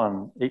he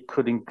won, it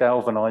could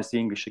galvanise the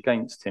English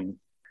against him.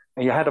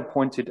 He had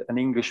appointed an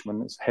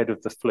Englishman as head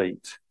of the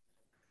fleet.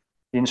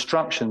 The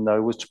instruction,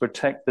 though, was to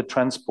protect the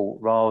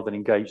transport rather than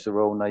engage the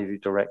Royal Navy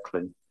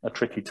directly, a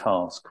tricky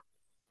task.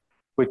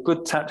 With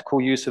good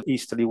tactical use of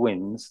easterly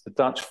winds, the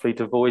Dutch fleet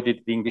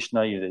avoided the English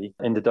Navy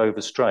in the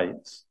Dover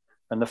Straits,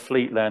 and the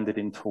fleet landed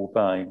in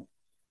Torbay.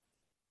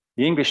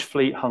 The English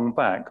fleet hung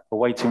back,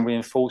 awaiting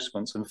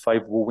reinforcements and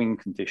favourable wind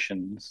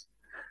conditions.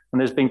 And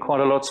there's been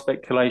quite a lot of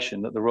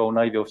speculation that the Royal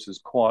Navy officers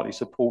quietly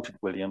supported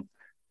William,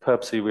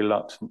 purposely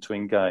reluctant to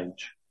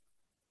engage.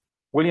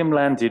 William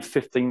landed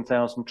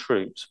 15,000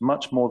 troops,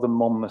 much more than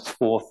Monmouth's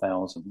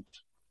 4,000.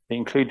 It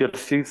included a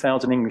few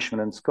thousand Englishmen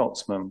and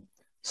Scotsmen,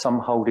 some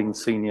holding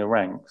senior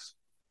ranks.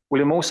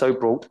 William also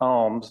brought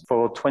arms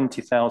for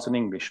 20,000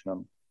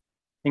 Englishmen.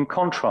 In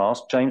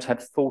contrast, James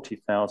had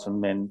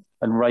 40,000 men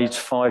and raised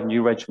 5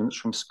 new regiments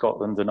from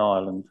Scotland and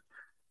Ireland.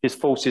 His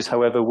forces,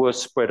 however, were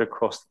spread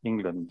across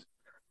England.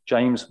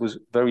 James was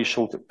very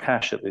short of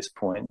cash at this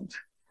point,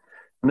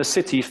 and the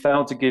city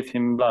failed to give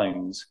him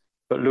loans,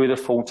 but Louis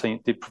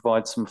XIV did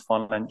provide some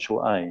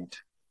financial aid.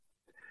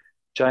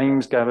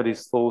 James gathered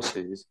his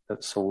forces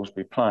at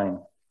Salisbury Plain.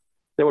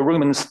 There were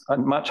rumours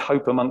and much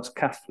hope amongst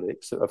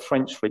Catholics that a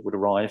French fleet would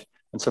arrive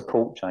and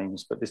support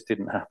James, but this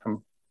didn't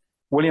happen.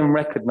 William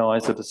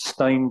recognised that a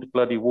sustained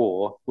bloody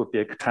war would be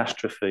a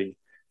catastrophe.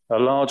 A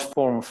large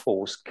foreign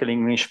force killing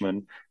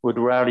Englishmen would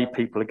rally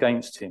people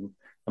against him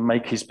and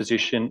make his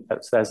position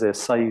as their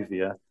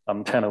saviour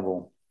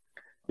untenable.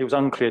 It was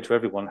unclear to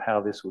everyone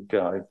how this would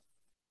go.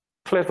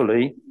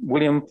 Cleverly,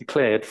 William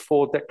declared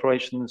 4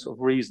 declarations of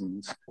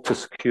reasons to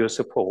secure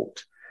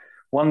support: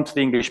 one to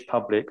the English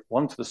public,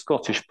 one to the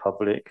Scottish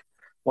public,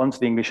 one to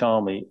the English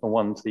army, and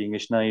one to the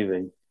English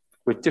navy.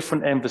 With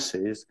different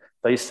emphases,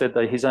 they said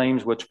that his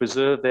aims were to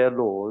preserve their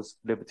laws,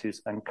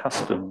 liberties, and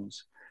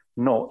customs,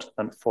 not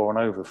for an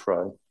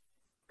overthrow.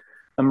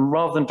 And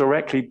rather than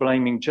directly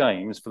blaming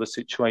James for the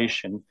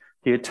situation,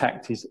 he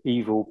attacked his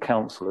evil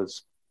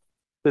counsellors.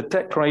 The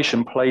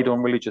declaration played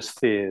on religious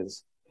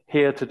fears,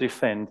 here to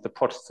defend the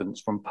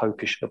Protestants from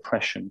popish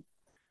oppression.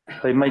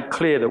 They made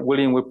clear that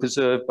William would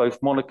preserve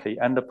both monarchy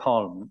and a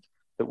parliament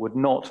that would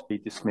not be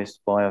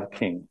dismissed by a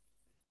king.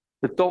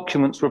 The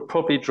documents were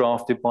probably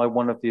drafted by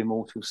one of the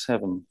Immortal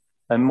Seven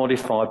and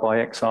modified by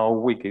exile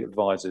Whig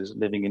advisors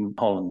living in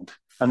Holland.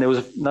 And there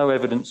was no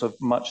evidence of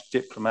much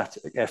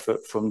diplomatic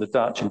effort from the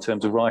Dutch in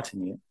terms of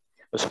writing it,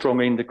 a strong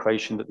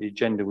indication that the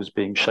agenda was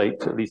being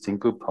shaped, at least in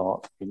good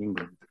part, in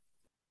England.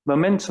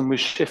 Momentum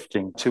was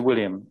shifting to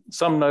William.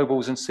 Some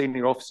nobles and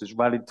senior officers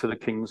rallied to the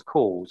king's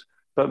cause,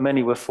 but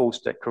many were false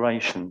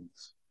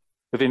declarations.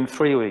 Within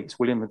 3 weeks,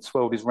 William had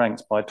swelled his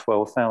ranks by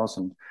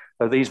 12,000,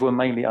 though these were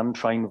mainly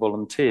untrained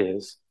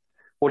volunteers.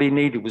 What he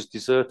needed was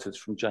deserters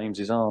from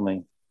James's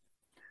army.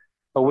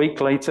 A week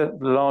later,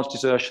 the large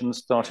desertions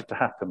started to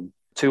happen.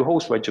 2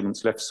 horse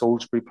regiments left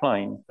Salisbury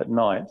Plain at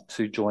night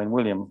to join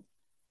William.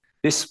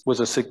 This was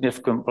a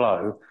significant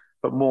blow,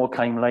 but more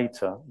came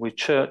later, with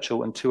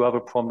Churchill and 2 other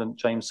prominent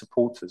James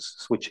supporters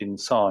switching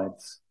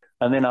sides.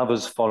 And then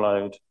others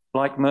followed.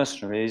 Like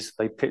mercenaries,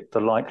 they picked the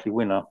likely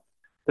winner.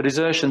 The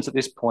desertions at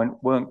this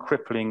point weren't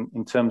crippling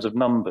in terms of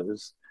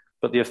numbers,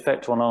 but the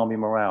effect on army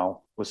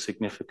morale was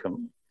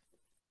significant.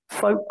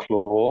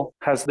 Folklore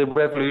has the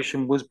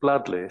revolution was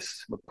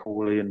bloodless,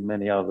 Macaulay and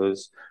many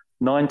others.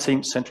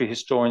 19th century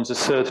historians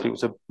asserted it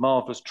was a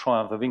marvellous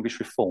triumph of English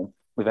reform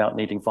without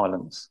needing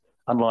violence,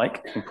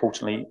 unlike,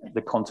 importantly,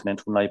 the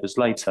continental neighbours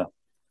later.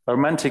 A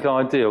romantic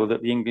ideal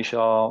that the English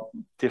are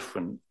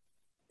different,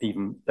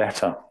 even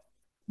better.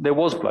 There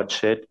was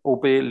bloodshed,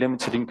 albeit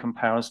limited in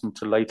comparison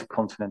to later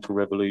continental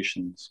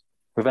revolutions.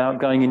 Without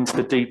going into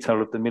the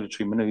detail of the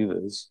military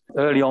manoeuvres,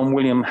 early on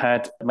William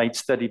had made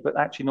steady but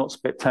actually not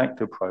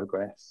spectacular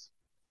progress.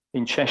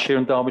 In Cheshire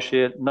and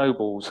Derbyshire,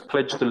 nobles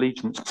pledged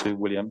allegiance to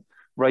William,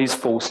 raised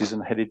forces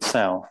and headed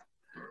south.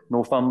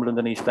 Northumberland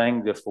and East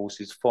Anglia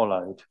forces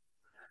followed.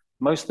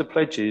 Most of the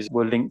pledges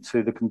were linked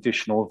to the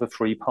condition of a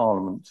free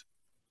parliament,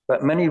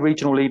 but many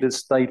regional leaders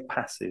stayed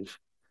passive.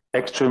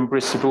 Exeter and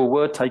Bristol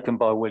were taken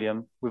by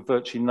William with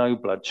virtually no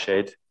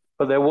bloodshed,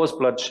 but there was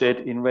bloodshed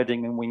in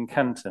Reading and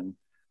Wincanton,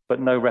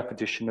 but no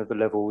repetition of the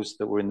levels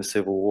that were in the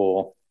Civil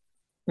War.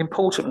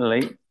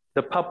 Importantly,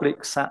 the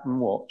public sat and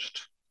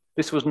watched.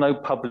 This was no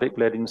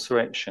public-led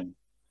insurrection.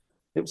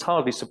 It was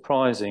hardly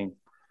surprising.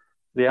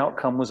 The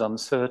outcome was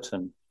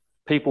uncertain.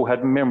 People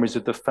had memories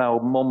of the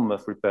failed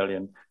Monmouth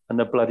Rebellion and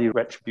the bloody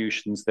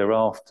retributions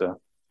thereafter.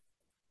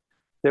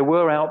 There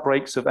were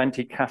outbreaks of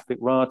anti-Catholic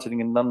rioting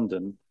in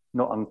London,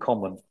 not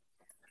uncommon.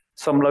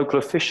 Some local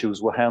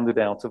officials were hounded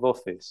out of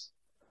office.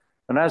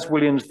 And as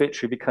William's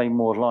victory became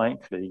more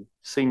likely,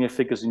 senior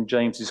figures in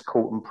James's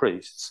court and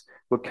priests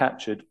were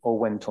captured or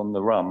went on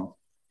the run.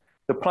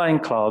 The playing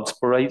cards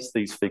berates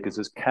these figures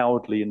as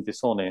cowardly and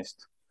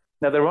dishonest.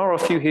 Now, there are a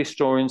few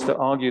historians that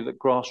argue that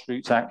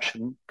grassroots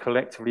action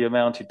collectively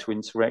amounted to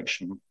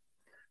insurrection,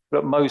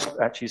 but most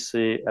actually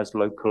see it as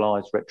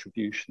localised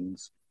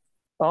retributions.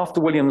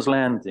 After William's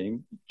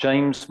landing,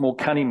 James' more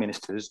canny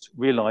ministers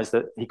realised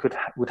that he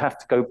would have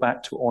to go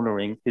back to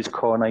honouring his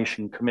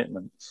coronation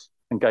commitments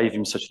and gave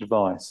him such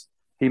advice.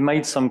 He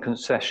made some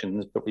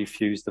concessions but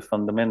refused the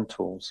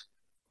fundamentals.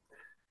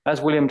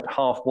 As William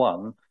half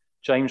won,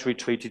 James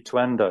retreated to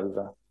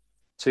Andover.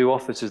 2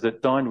 officers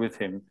that dined with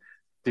him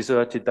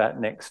deserted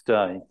that next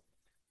day.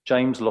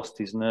 James lost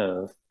his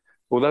nerve.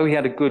 Although he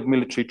had a good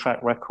military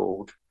track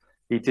record,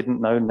 he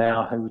didn't know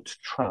now who to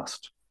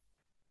trust.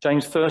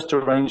 James first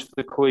arranged for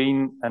the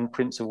Queen and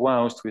Prince of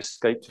Wales to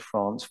escape to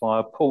France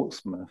via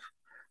Portsmouth,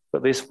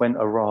 but this went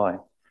awry.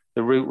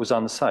 The route was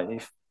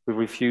unsafe, with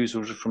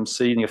refusals from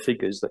senior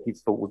figures that he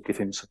thought would give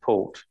him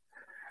support.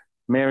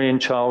 Mary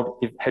and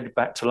child headed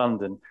back to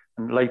London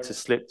and later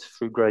slipped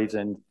through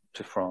Gravesend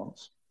to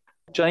France.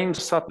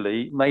 James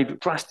suddenly made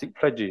drastic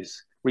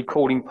pledges,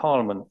 recalling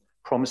Parliament,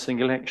 promising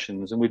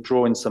elections and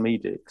withdrawing some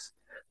edicts,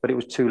 but it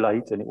was too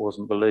late and it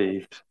wasn't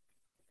believed.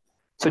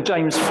 So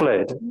James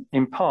fled,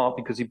 in part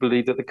because he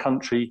believed that the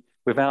country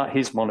without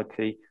his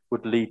monarchy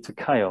would lead to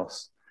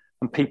chaos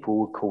and people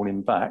would call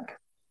him back.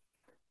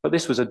 But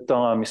this was a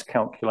dire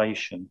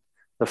miscalculation.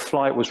 The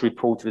flight was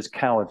reported as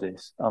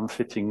cowardice,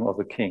 unfitting of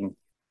a king,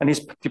 and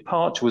his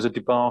departure was a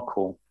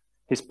debacle.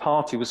 His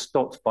party was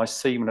stopped by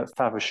seamen at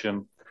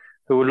Faversham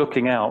who were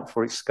looking out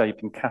for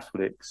escaping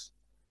Catholics.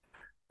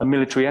 A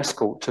military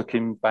escort took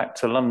him back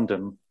to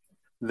London.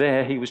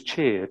 There he was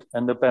cheered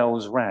and the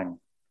bells rang.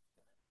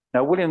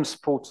 Now, William's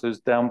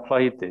supporters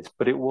downplayed this,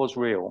 but it was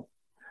real.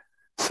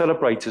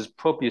 Celebrators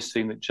probably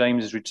assumed that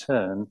James's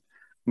return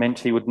meant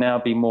he would now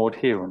be more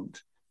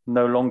adherent,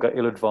 no longer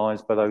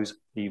ill-advised by those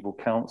evil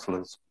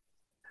counsellors.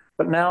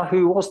 But now,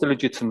 who was the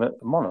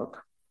legitimate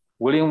monarch?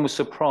 William was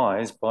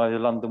surprised by the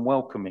London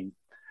welcoming.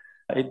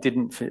 It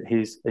didn't fit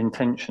his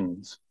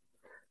intentions.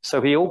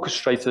 So he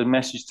orchestrated a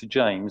message to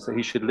James that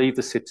he should leave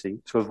the city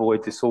to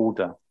avoid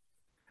disorder.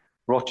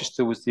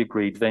 Rochester was the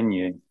agreed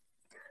venue.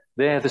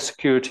 There, the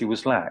security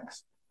was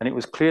lax, and it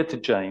was clear to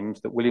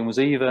James that William was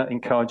either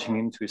encouraging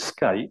him to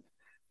escape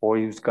or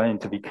he was going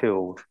to be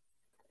killed.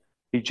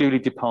 He duly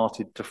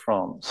departed to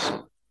France.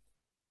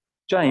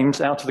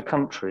 James, out of the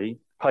country,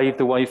 paved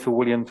the way for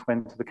William to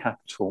enter the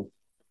capital.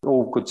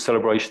 All good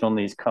celebration on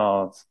these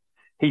cards.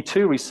 He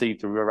too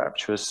received a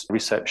rapturous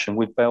reception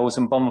with bells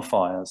and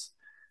bonfires.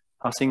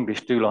 Us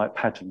English do like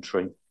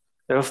pageantry.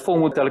 There are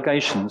formal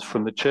delegations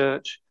from the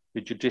church,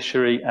 the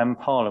judiciary and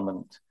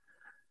parliament.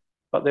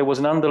 But there was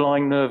an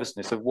underlying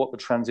nervousness of what the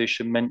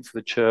transition meant for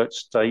the church,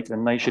 state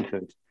and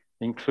nationhood,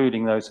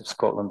 including those of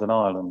Scotland and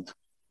Ireland.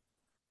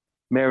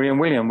 Mary and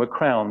William were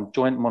crowned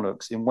joint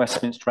monarchs in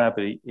Westminster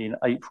Abbey in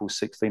April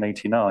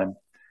 1689.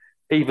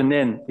 Even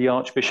then, the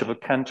Archbishop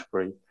of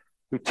Canterbury,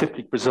 who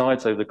typically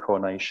presides over the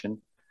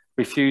coronation,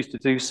 refused to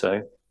do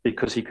so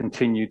because he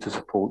continued to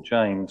support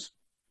James.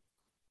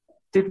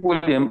 Did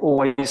William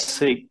always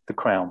seek the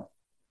crown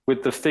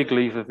with the fig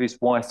leaf of his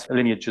wife's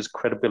lineage's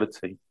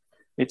credibility?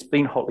 It's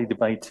been hotly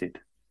debated.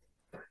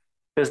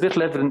 There's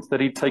little evidence that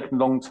he'd taken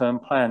long-term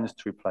plans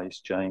to replace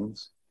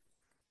James.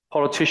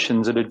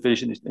 Politicians had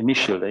envisioned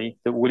initially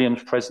that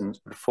William's presence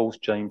would force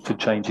James to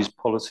change his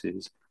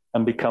policies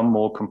and become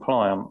more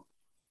compliant.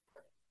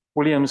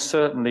 William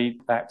certainly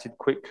acted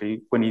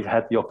quickly when he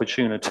had the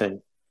opportunity,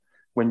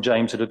 when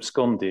James had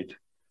absconded.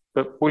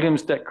 But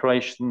William's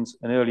declarations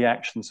and early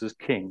actions as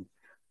king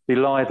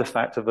belie the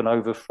fact of an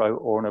overthrow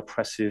or an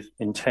oppressive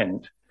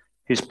intent.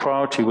 His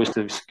priority was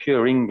to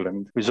secure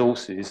England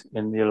resources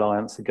in the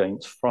alliance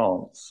against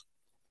France.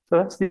 So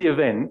that's the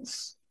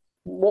events.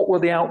 What were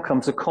the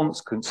outcomes, the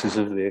consequences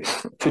of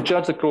this? To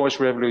judge the Glorious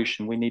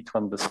Revolution, we need to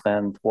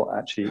understand what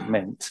actually it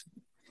meant.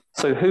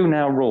 So who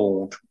now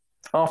ruled?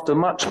 After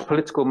much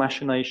political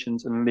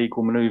machinations and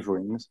legal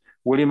manoeuvrings,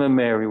 William and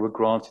Mary were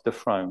granted the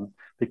throne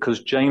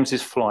because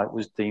James's flight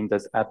was deemed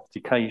as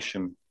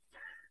abdication.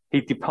 He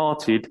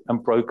departed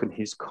and broken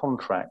his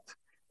contract.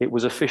 It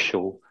was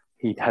official.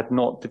 He had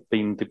not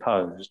been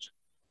deposed.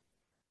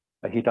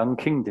 He'd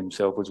unkinged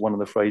himself, was one of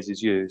the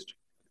phrases used.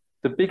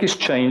 The biggest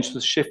change was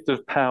the shift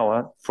of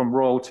power from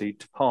royalty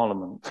to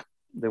Parliament.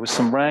 There was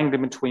some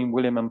wrangling between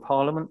William and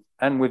Parliament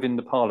and within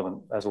the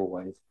Parliament, as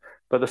always.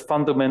 But the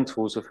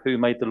fundamentals of who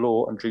made the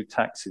law and drew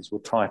taxes were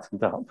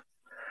tightened up.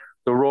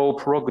 The royal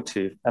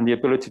prerogative and the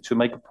ability to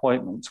make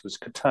appointments was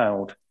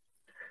curtailed.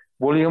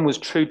 William was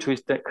true to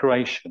his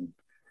declaration.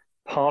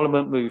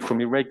 Parliament moved from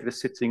irregular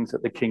sittings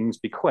at the King's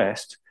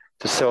bequest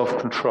to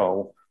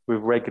self-control with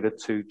regular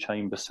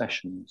two-chamber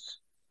sessions.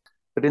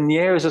 But in the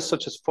areas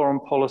such as foreign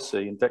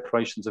policy and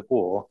declarations of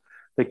war,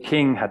 the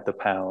King had the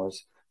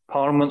powers.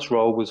 Parliament's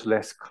role was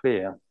less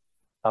clear,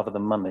 other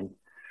than money.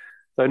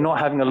 Though not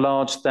having a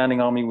large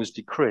standing army was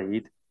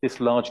decreed,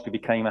 this largely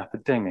became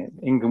academic.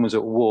 England was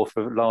at war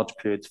for large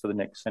periods for the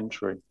next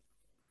century.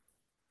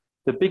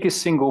 The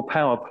biggest single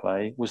power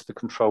play was the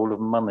control of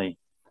money.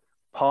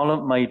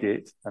 Parliament made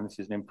it, and this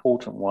is an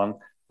important one,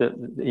 that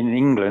in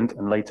England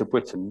and later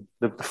Britain,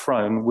 the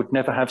throne would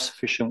never have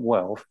sufficient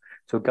wealth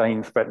to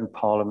again threaten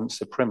Parliament's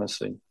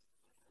supremacy.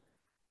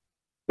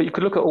 But you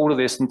could look at all of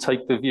this and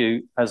take the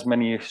view, as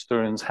many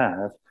historians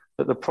have,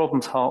 that the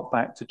problems hark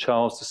back to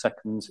Charles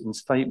II's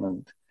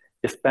instatement.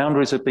 If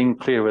boundaries had been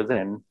clearer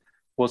then,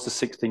 was the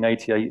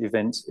 1688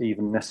 events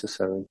even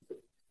necessary?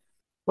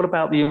 What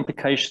about the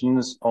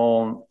implications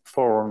on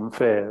foreign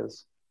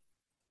affairs?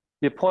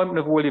 The appointment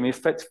of William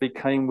effectively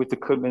came with the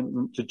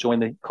commitment to join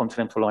the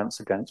Continental Alliance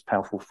against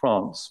powerful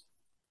France.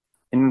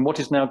 In what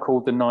is now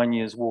called the 9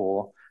 Years'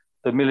 War,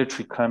 the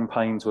military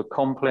campaigns were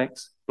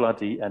complex,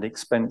 bloody and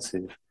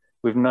expensive,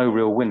 with no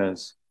real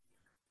winners.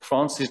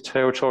 France's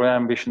territorial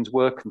ambitions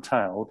were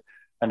curtailed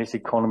and its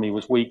economy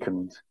was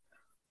weakened.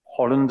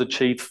 Holland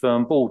achieved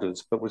firm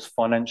borders but was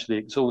financially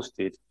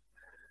exhausted.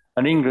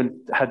 And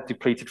England had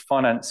depleted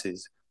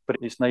finances, but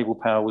its naval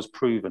power was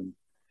proven.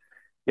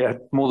 It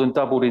had more than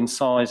doubled in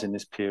size in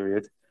this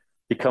period,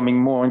 becoming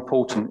more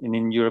important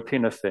in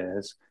European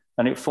affairs,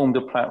 and it formed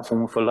a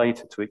platform for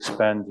later to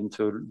expand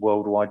into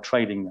worldwide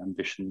trading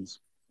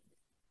ambitions.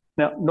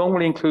 Now,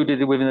 normally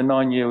included within the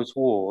 9 Years'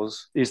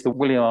 Wars is the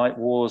Williamite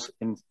Wars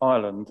in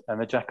Ireland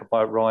and the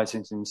Jacobite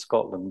risings in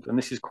Scotland, and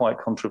this is quite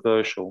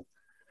controversial.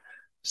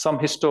 Some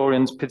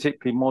historians,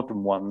 particularly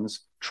modern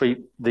ones, treat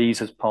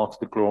these as part of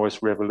the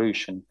Glorious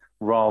Revolution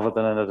rather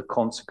than as a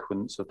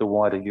consequence of the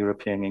wider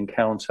European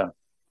encounter.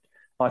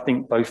 I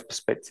think both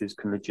perspectives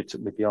can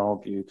legitimately be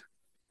argued.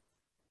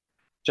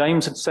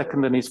 James II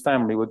and his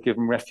family were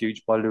given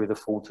refuge by Louis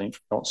XIV,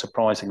 not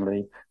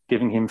surprisingly,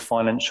 giving him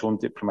financial and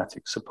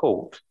diplomatic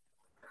support.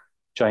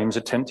 James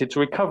attempted to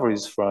recover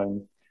his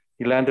throne.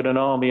 He landed an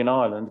army in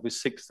Ireland with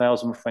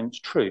 6,000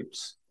 French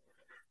troops.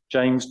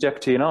 James'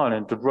 deputy in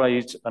Ireland had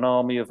raised an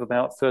army of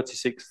about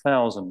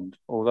 36,000,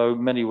 although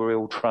many were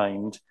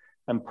ill-trained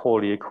and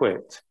poorly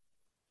equipped.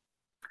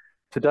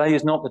 Today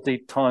is not the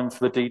time for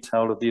the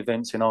detail of the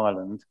events in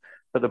Ireland,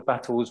 but the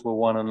battles were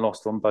won and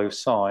lost on both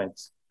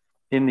sides.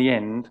 In the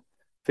end,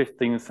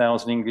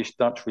 15,000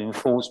 English-Dutch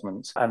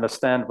reinforcements and a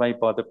stand made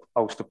by the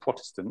Ulster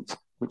Protestants,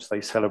 which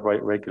they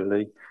celebrate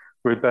regularly,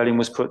 the rebellion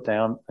was put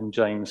down and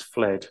James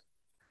fled.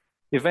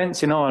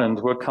 Events in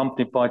Ireland were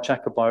accompanied by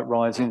Jacobite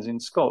risings in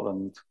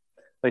Scotland.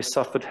 They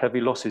suffered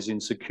heavy losses in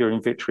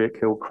securing victory at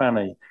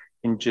Kilcranny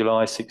in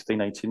July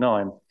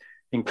 1689,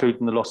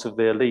 including the loss of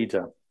their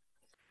leader.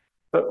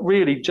 But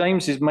really,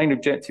 James's main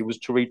objective was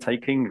to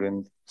retake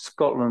England.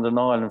 Scotland and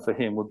Ireland for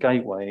him were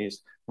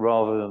gateways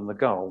rather than the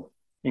goal.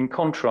 In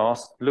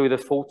contrast, Louis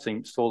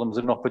XIV saw them as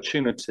an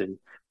opportunity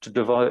to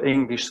divide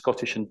English,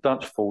 Scottish and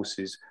Dutch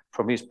forces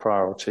from his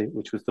priority,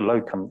 which was the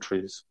Low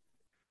Countries.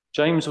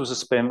 James was a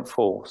spent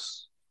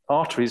force.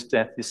 After his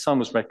death, his son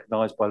was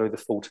recognised by Louis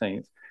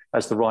XIV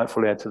as the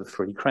rightful heir to the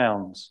three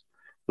crowns,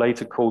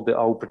 later called the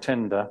Old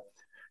Pretender.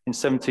 In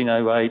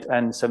 1708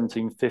 and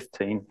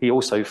 1715, he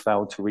also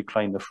failed to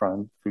reclaim the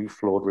throne through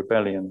flawed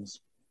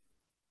rebellions.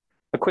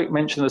 A quick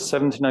mention of the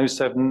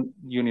 1707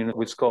 union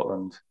with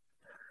Scotland.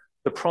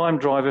 The prime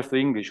driver for the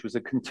English was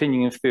the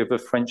continuing fear of a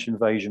French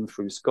invasion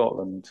through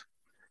Scotland.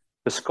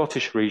 The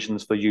Scottish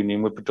reasons for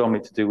union were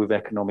predominantly to do with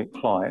economic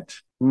plight,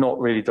 not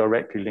really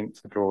directly linked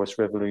to the Glorious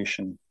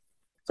Revolution.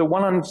 So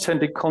one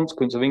unintended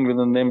consequence of England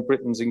and then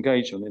Britain's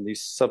engagement in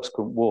these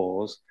subsequent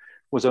wars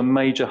was a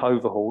major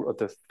overhaul of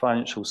the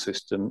financial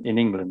system in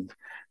England.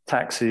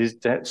 Taxes,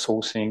 debt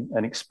sourcing,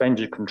 and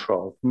expenditure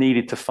control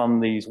needed to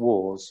fund these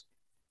wars.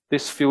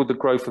 This fueled the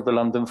growth of the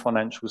London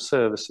financial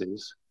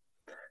services.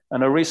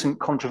 And a recent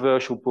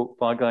controversial book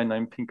by a guy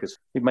named Pincus,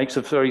 it makes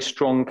a very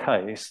strong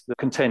case that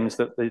contends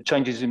that the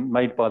changes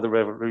made by the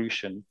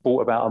revolution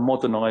brought about a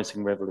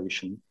modernising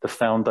revolution, the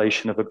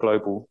foundation of a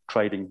global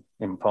trading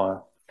empire.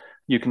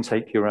 You can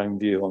take your own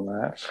view on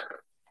that.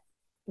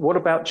 What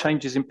about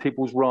changes in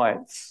people's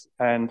rights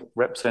and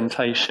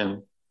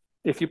representation?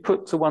 If you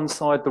put to one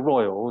side the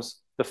royals,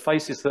 the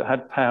faces that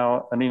had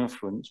power and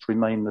influence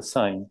remain the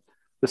same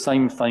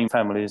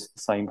families,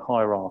 the same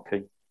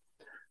hierarchy.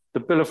 The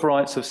Bill of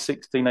Rights of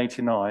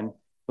 1689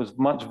 was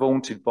much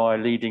vaunted by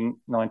leading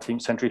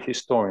 19th century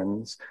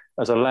historians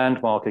as a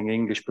landmark in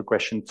English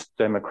progression to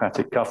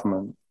democratic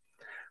government.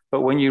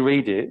 But when you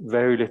read it,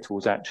 very little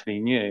is actually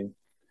new.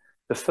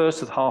 The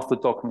first half of the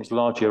document is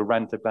largely a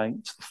rant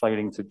against the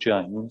failings of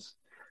James.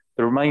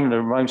 The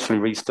remainder mostly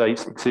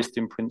restates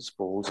existing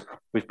principles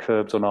with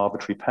curbs on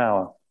arbitrary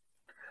power.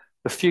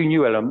 The few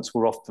new elements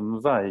were often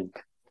vague.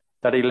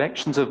 That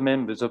elections of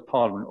members of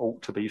Parliament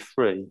ought to be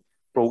free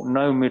brought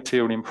no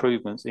material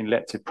improvements in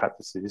elective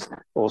practices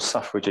or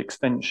suffrage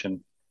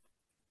extension.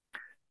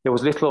 There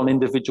was little on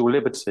individual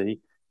liberty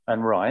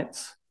and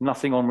rights,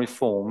 nothing on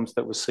reforms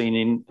that were seen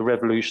in the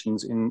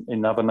revolutions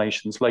in other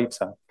nations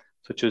later,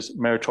 such as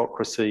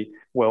meritocracy,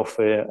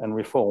 welfare, and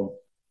reform.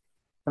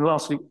 And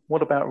lastly,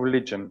 what about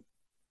religion?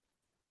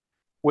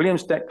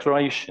 William's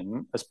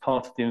declaration as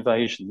part of the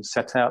invasion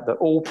set out that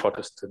all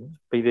Protestants,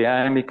 be they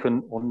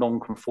Anglican or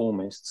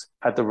nonconformists,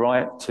 had the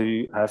right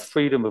to have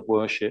freedom of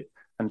worship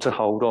and to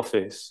hold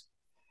office.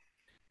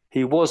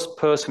 He was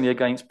personally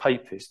against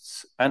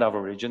papists and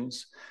other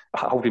religions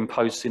holding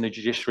posts in the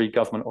judiciary,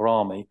 government or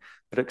army,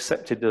 but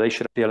accepted that they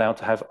should be allowed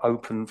to have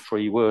open,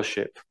 free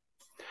worship.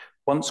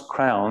 Once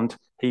crowned,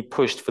 he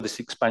pushed for this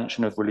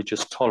expansion of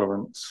religious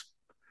tolerance.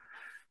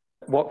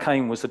 What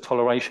came was the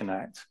Toleration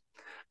Act,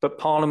 but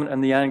Parliament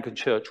and the Anglican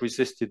Church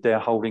resisted their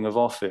holding of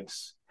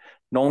office.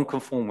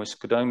 Non-conformists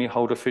could only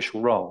hold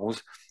official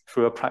roles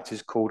through a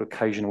practice called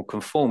occasional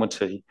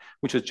conformity,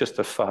 which was just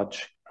a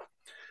fudge.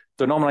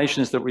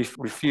 Denominations that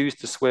refused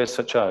to swear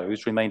such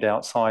oaths remained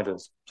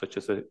outsiders, such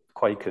as the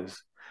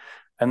Quakers,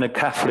 and the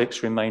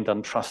Catholics remained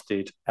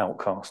untrusted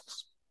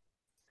outcasts.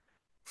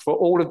 For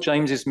all of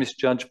James's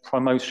misjudged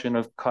promotion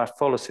of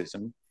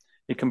Catholicism,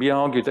 it can be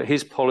argued that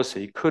his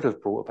policy could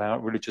have brought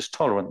about religious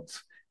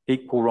tolerance,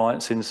 equal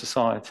rights in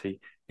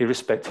society,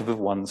 irrespective of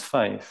one's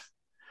faith.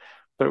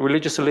 But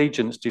religious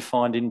allegiance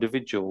defined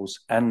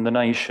individuals and the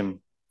nation.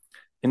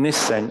 In this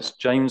sense,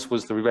 James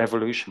was the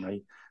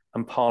revolutionary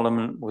and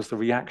Parliament was the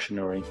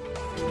reactionary.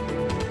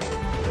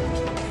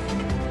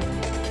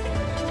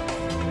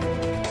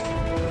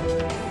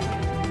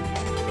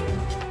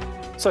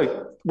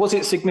 So, was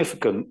it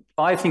significant?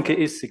 I think it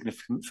is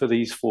significant for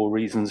these four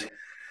reasons. And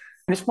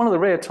it's one of the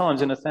rare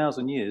times in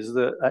 1,000 years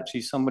that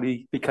actually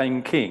somebody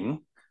became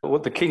king.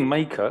 What the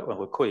kingmaker, well,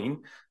 the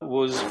queen,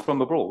 was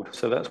from abroad.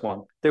 So that's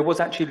one. There was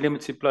actually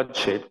limited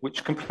bloodshed,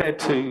 which compared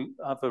to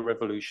other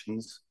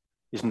revolutions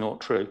is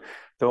not true.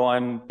 Though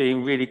I'm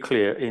being really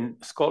clear, in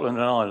Scotland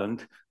and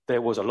Ireland,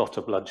 there was a lot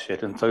of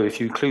bloodshed. And so if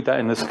you include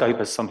that in the scope,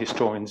 as some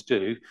historians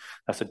do,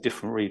 that's a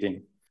different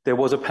reading. There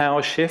was a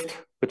power shift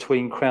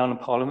between Crown and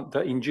Parliament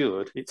that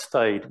endured. It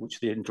stayed, which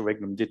the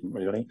interregnum didn't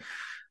really.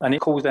 And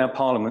it caused our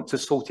Parliament to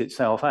sort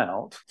itself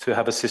out to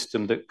have a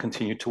system that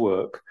continued to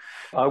work.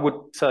 I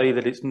would say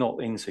that it's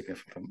not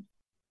insignificant.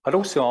 I'd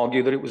also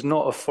argue that it was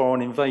not a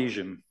foreign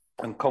invasion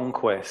and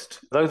conquest.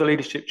 Though the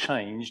leadership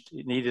changed,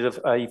 it needed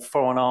a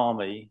foreign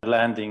army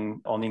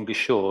landing on English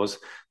shores.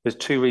 There's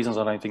two reasons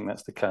I don't think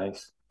that's the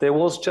case. There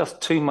was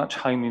just too much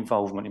home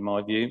involvement, in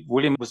my view.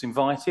 William was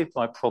invited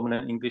by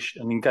prominent English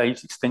and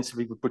engaged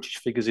extensively with British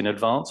figures in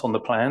advance on the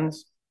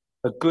plans.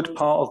 A good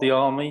part of the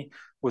army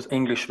was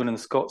Englishmen and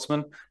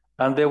Scotsmen,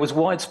 and there was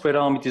widespread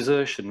army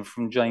desertion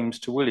from James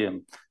to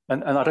William.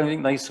 And I don't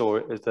think they saw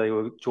it as they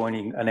were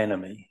joining an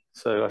enemy.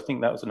 So I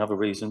think that was another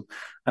reason.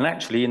 And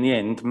actually, in the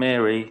end,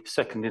 Mary,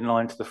 second in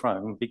line to the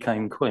throne,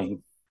 became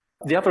queen.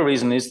 The other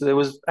reason is there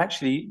was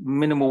actually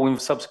minimal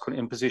subsequent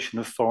imposition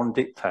of foreign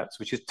diktats,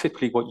 which is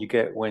typically what you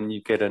get when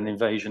you get an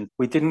invasion.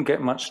 We didn't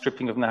get much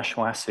stripping of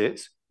national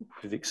assets,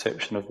 with the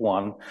exception of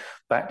one,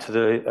 back to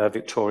the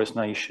victorious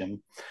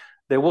nation.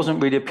 There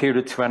wasn't really a period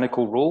of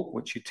tyrannical rule,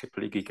 which you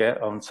typically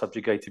get on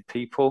subjugated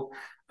people,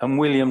 and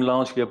William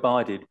largely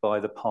abided by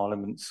the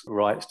Parliament's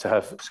rights to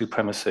have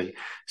supremacy.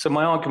 So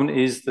my argument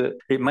is that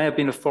it may have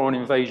been a foreign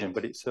invasion,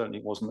 but it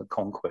certainly wasn't a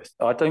conquest.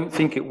 I don't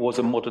think it was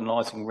a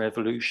modernising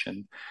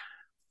revolution.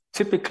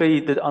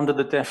 Typically, under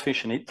the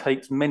definition, it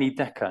takes many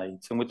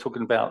decades, and we're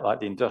talking about like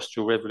the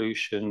Industrial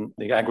Revolution,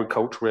 the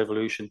Agricultural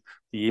Revolution,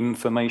 the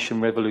Information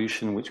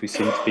Revolution, which we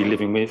seem to be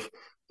living with.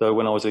 Though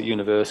when I was at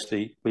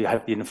university, we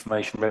had the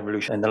Information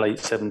Revolution in the late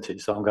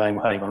 70s. So I'm going,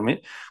 hang on a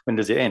minute, when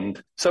does it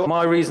end? So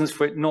my reasons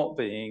for it not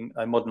being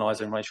a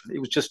modernising revolution, it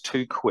was just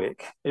too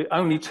quick. It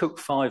only took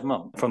 5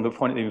 months from the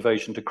point of the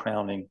invasion to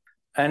crowning.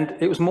 And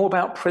it was more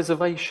about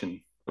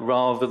preservation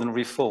rather than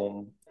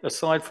reform.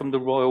 Aside from the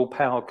royal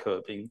power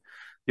curbing,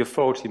 the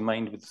authority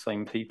remained with the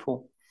same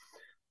people.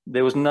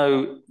 There was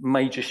no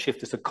major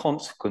shift as a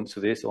consequence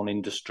of this on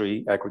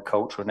industry,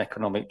 agriculture, and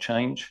economic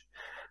change.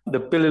 The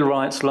Bill of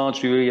Rights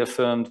largely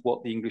reaffirmed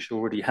what the English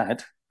already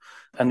had.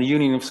 And the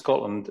Union of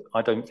Scotland,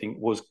 I don't think,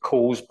 was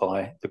caused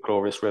by the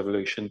Glorious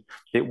Revolution.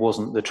 It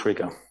wasn't the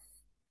trigger.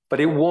 But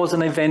it was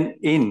an event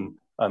in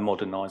a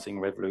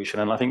modernising revolution.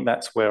 And I think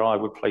that's where I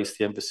would place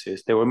the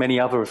emphasis. There were many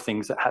other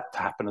things that had to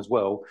happen as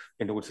well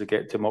in order to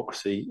get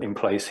democracy in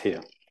place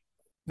here.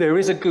 There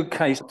is a good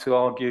case to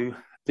argue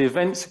the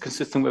events are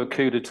consistent with a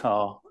coup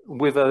d'etat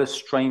with a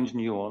strange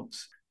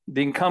nuance.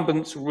 The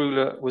incumbent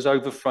ruler was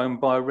overthrown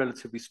by a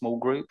relatively small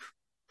group,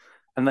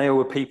 and they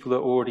were people that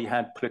already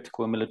had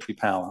political and military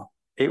power.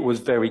 It was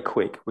very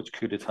quick, which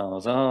coup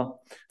d'etats are.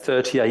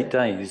 38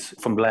 days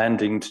from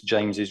landing to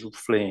James's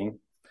fleeing.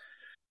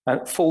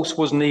 Force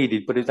was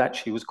needed, but it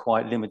actually was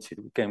quite limited,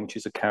 again, which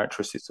is a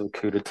characteristic of a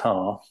coup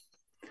d'etat.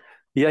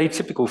 The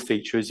atypical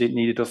feature is it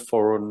needed a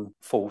foreign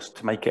force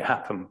to make it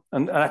happen.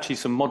 And actually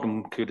some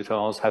modern coup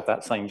d'etats have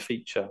that same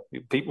feature.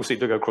 People seem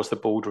to go across the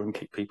border and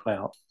kick people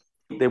out.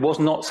 There was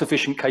not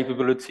sufficient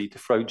capability to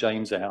throw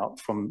James out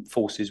from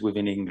forces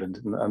within England,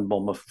 and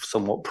Monmouth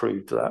somewhat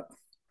proved that.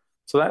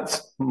 So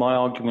that's my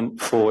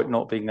argument for it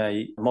not being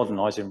a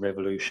modernising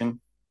revolution.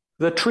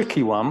 The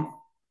tricky one,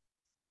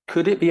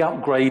 could it be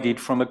upgraded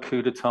from a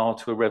coup d'etat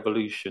to a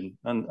revolution?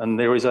 And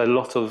there is a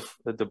lot of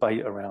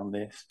debate around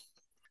this.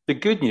 The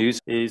good news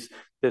is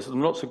there's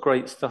lots of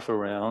great stuff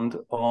around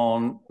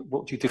on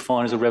what do you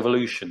define as a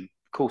revolution.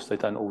 Of course, they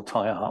don't all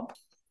tie up.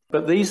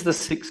 But these are the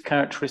 6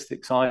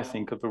 characteristics, I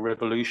think, of a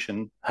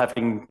revolution,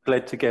 having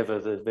bled together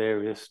the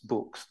various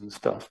books and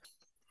stuff.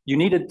 You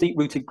need a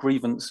deep-rooted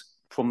grievance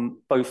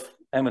from both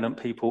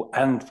eminent people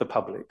and the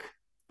public.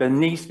 There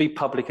needs to be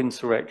public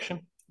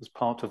insurrection as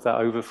part of that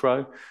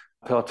overthrow,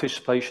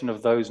 participation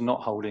of those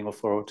not holding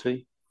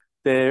authority.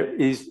 There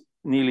is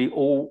nearly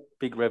all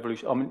big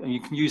revolutions. I mean,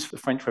 you can use the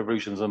French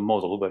Revolution as a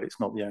model, but it's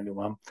not the only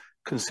one.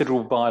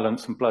 Considerable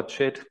violence and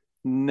bloodshed.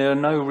 There are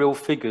no real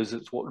figures.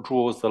 It's what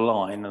draws the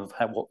line of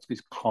what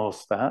is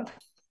classed that.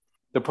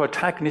 The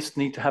protagonists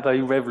need to have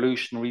a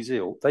revolutionary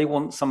zeal. They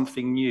want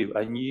something new,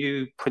 a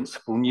new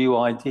principle, new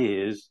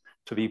ideas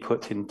to be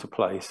put into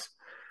place,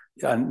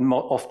 and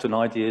often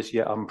ideas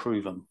yet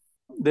unproven.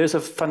 There's a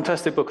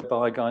fantastic book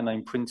by a guy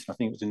named Princeton, I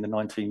think it was in the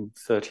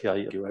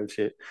 1938 he wrote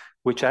it,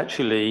 which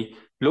actually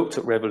looked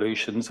at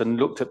revolutions and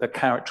looked at the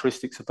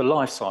characteristics of the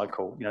life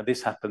cycle. You know,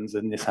 this happens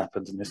and this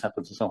happens and this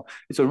happens and so on.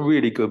 It's a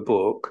really good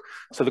book.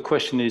 So the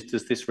question is,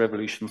 does this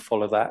revolution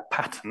follow that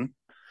pattern?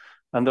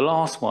 And the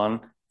last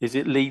one is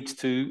it leads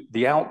to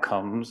the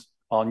outcomes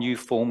are new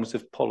forms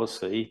of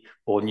policy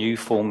or new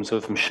forms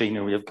of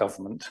machinery of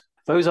government.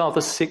 Those are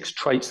the 6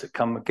 traits that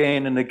come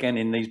again and again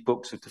in these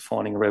books of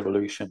defining a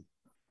revolution.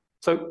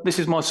 So this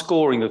is my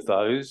scoring of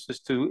those as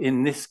to,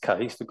 in this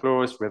case, the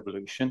Glorious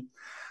Revolution.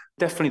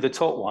 Definitely the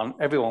top one,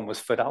 everyone was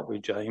fed up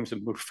with James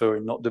and would prefer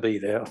him not to be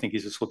there. I think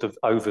he's a sort of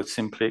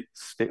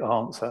oversimplistic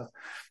answer.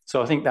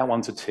 So I think that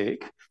one's a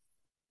tick.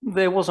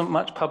 There wasn't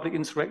much public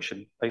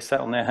insurrection. They sat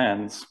on their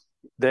hands.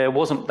 There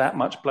wasn't that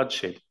much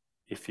bloodshed,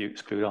 if you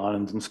exclude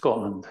Ireland and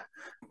Scotland.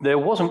 There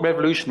wasn't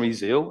revolutionary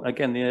zeal.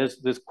 Again,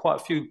 there's quite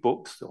a few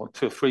books, or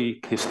 2 or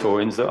 3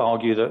 historians, that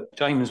argue that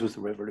James was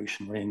the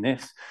revolutionary in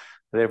this,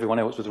 that everyone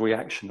else was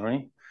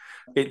reactionary.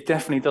 It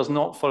definitely does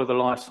not follow the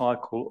life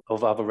cycle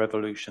of other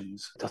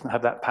revolutions. It doesn't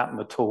have that pattern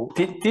at all.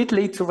 It did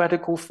lead to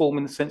radical reform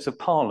in the sense of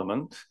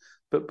parliament,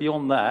 but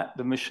beyond that,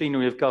 the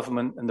machinery of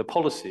government and the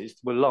policies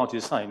were largely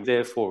the same.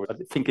 Therefore, I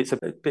think it's a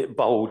bit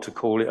bold to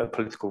call it a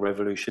political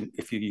revolution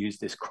if you use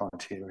this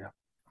criteria.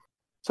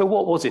 So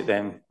what was it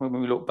then, when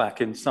we look back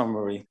in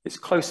summary? Its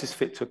closest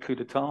fit to a coup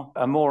d'etat.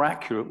 A more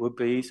accurate would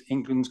be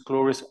England's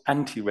glorious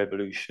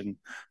anti-revolution.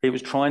 It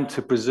was trying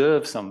to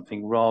preserve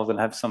something rather than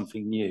have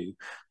something new.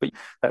 But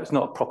that was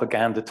not a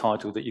propaganda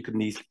title that you could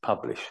easily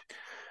publish.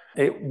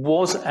 It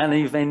was an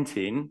event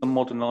in a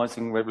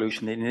modernising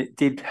revolution, and it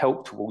did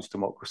help towards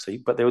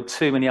democracy, but there were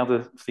too many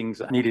other things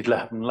that needed to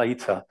happen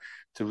later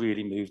to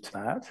really move to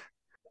that.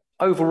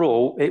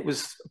 Overall, it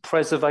was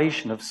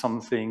preservation of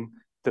something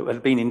that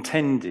had been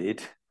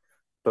intended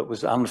but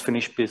was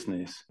unfinished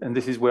business. And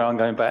this is where I'm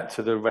going back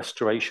to the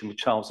restoration with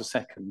Charles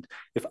II.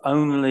 If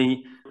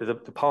only the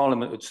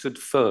Parliament had stood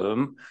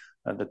firm,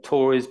 and the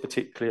Tories,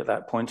 particularly at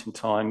that point in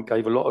time,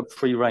 gave a lot of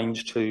free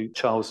range to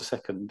Charles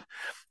II,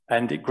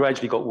 and it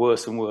gradually got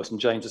worse and worse, and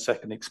James II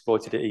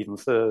exploited it even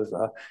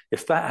further.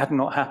 If that had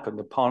not happened,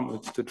 the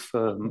Parliament had stood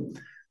firm,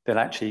 then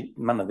actually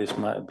none of this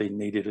might have been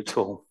needed at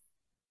all.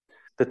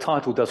 The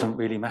title doesn't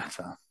really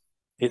matter.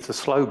 It's a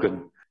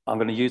slogan. I'm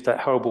going to use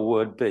that horrible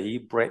word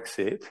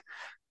Brexit.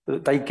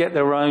 They get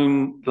their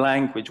own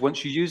language.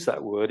 Once you use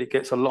that word, it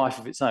gets a life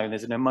of its own.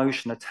 There's an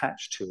emotion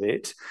attached to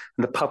it,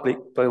 and the public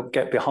will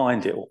get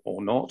behind it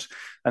or not.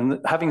 And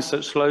having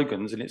such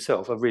slogans in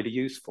itself are really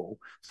useful.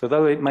 So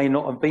though it may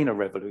not have been a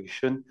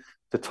revolution,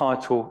 the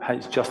title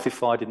is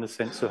justified in the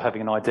sense of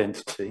having an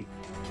identity.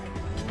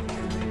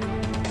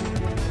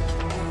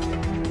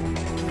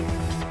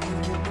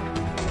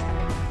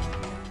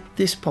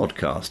 This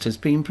podcast has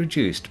been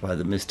produced by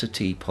the Mr.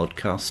 T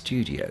Podcast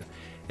Studio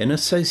in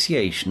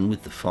association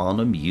with the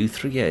Farnham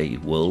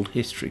U3A World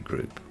History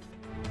Group.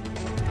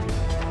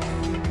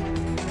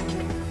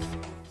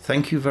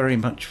 Thank you very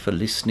much for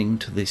listening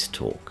to this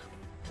talk.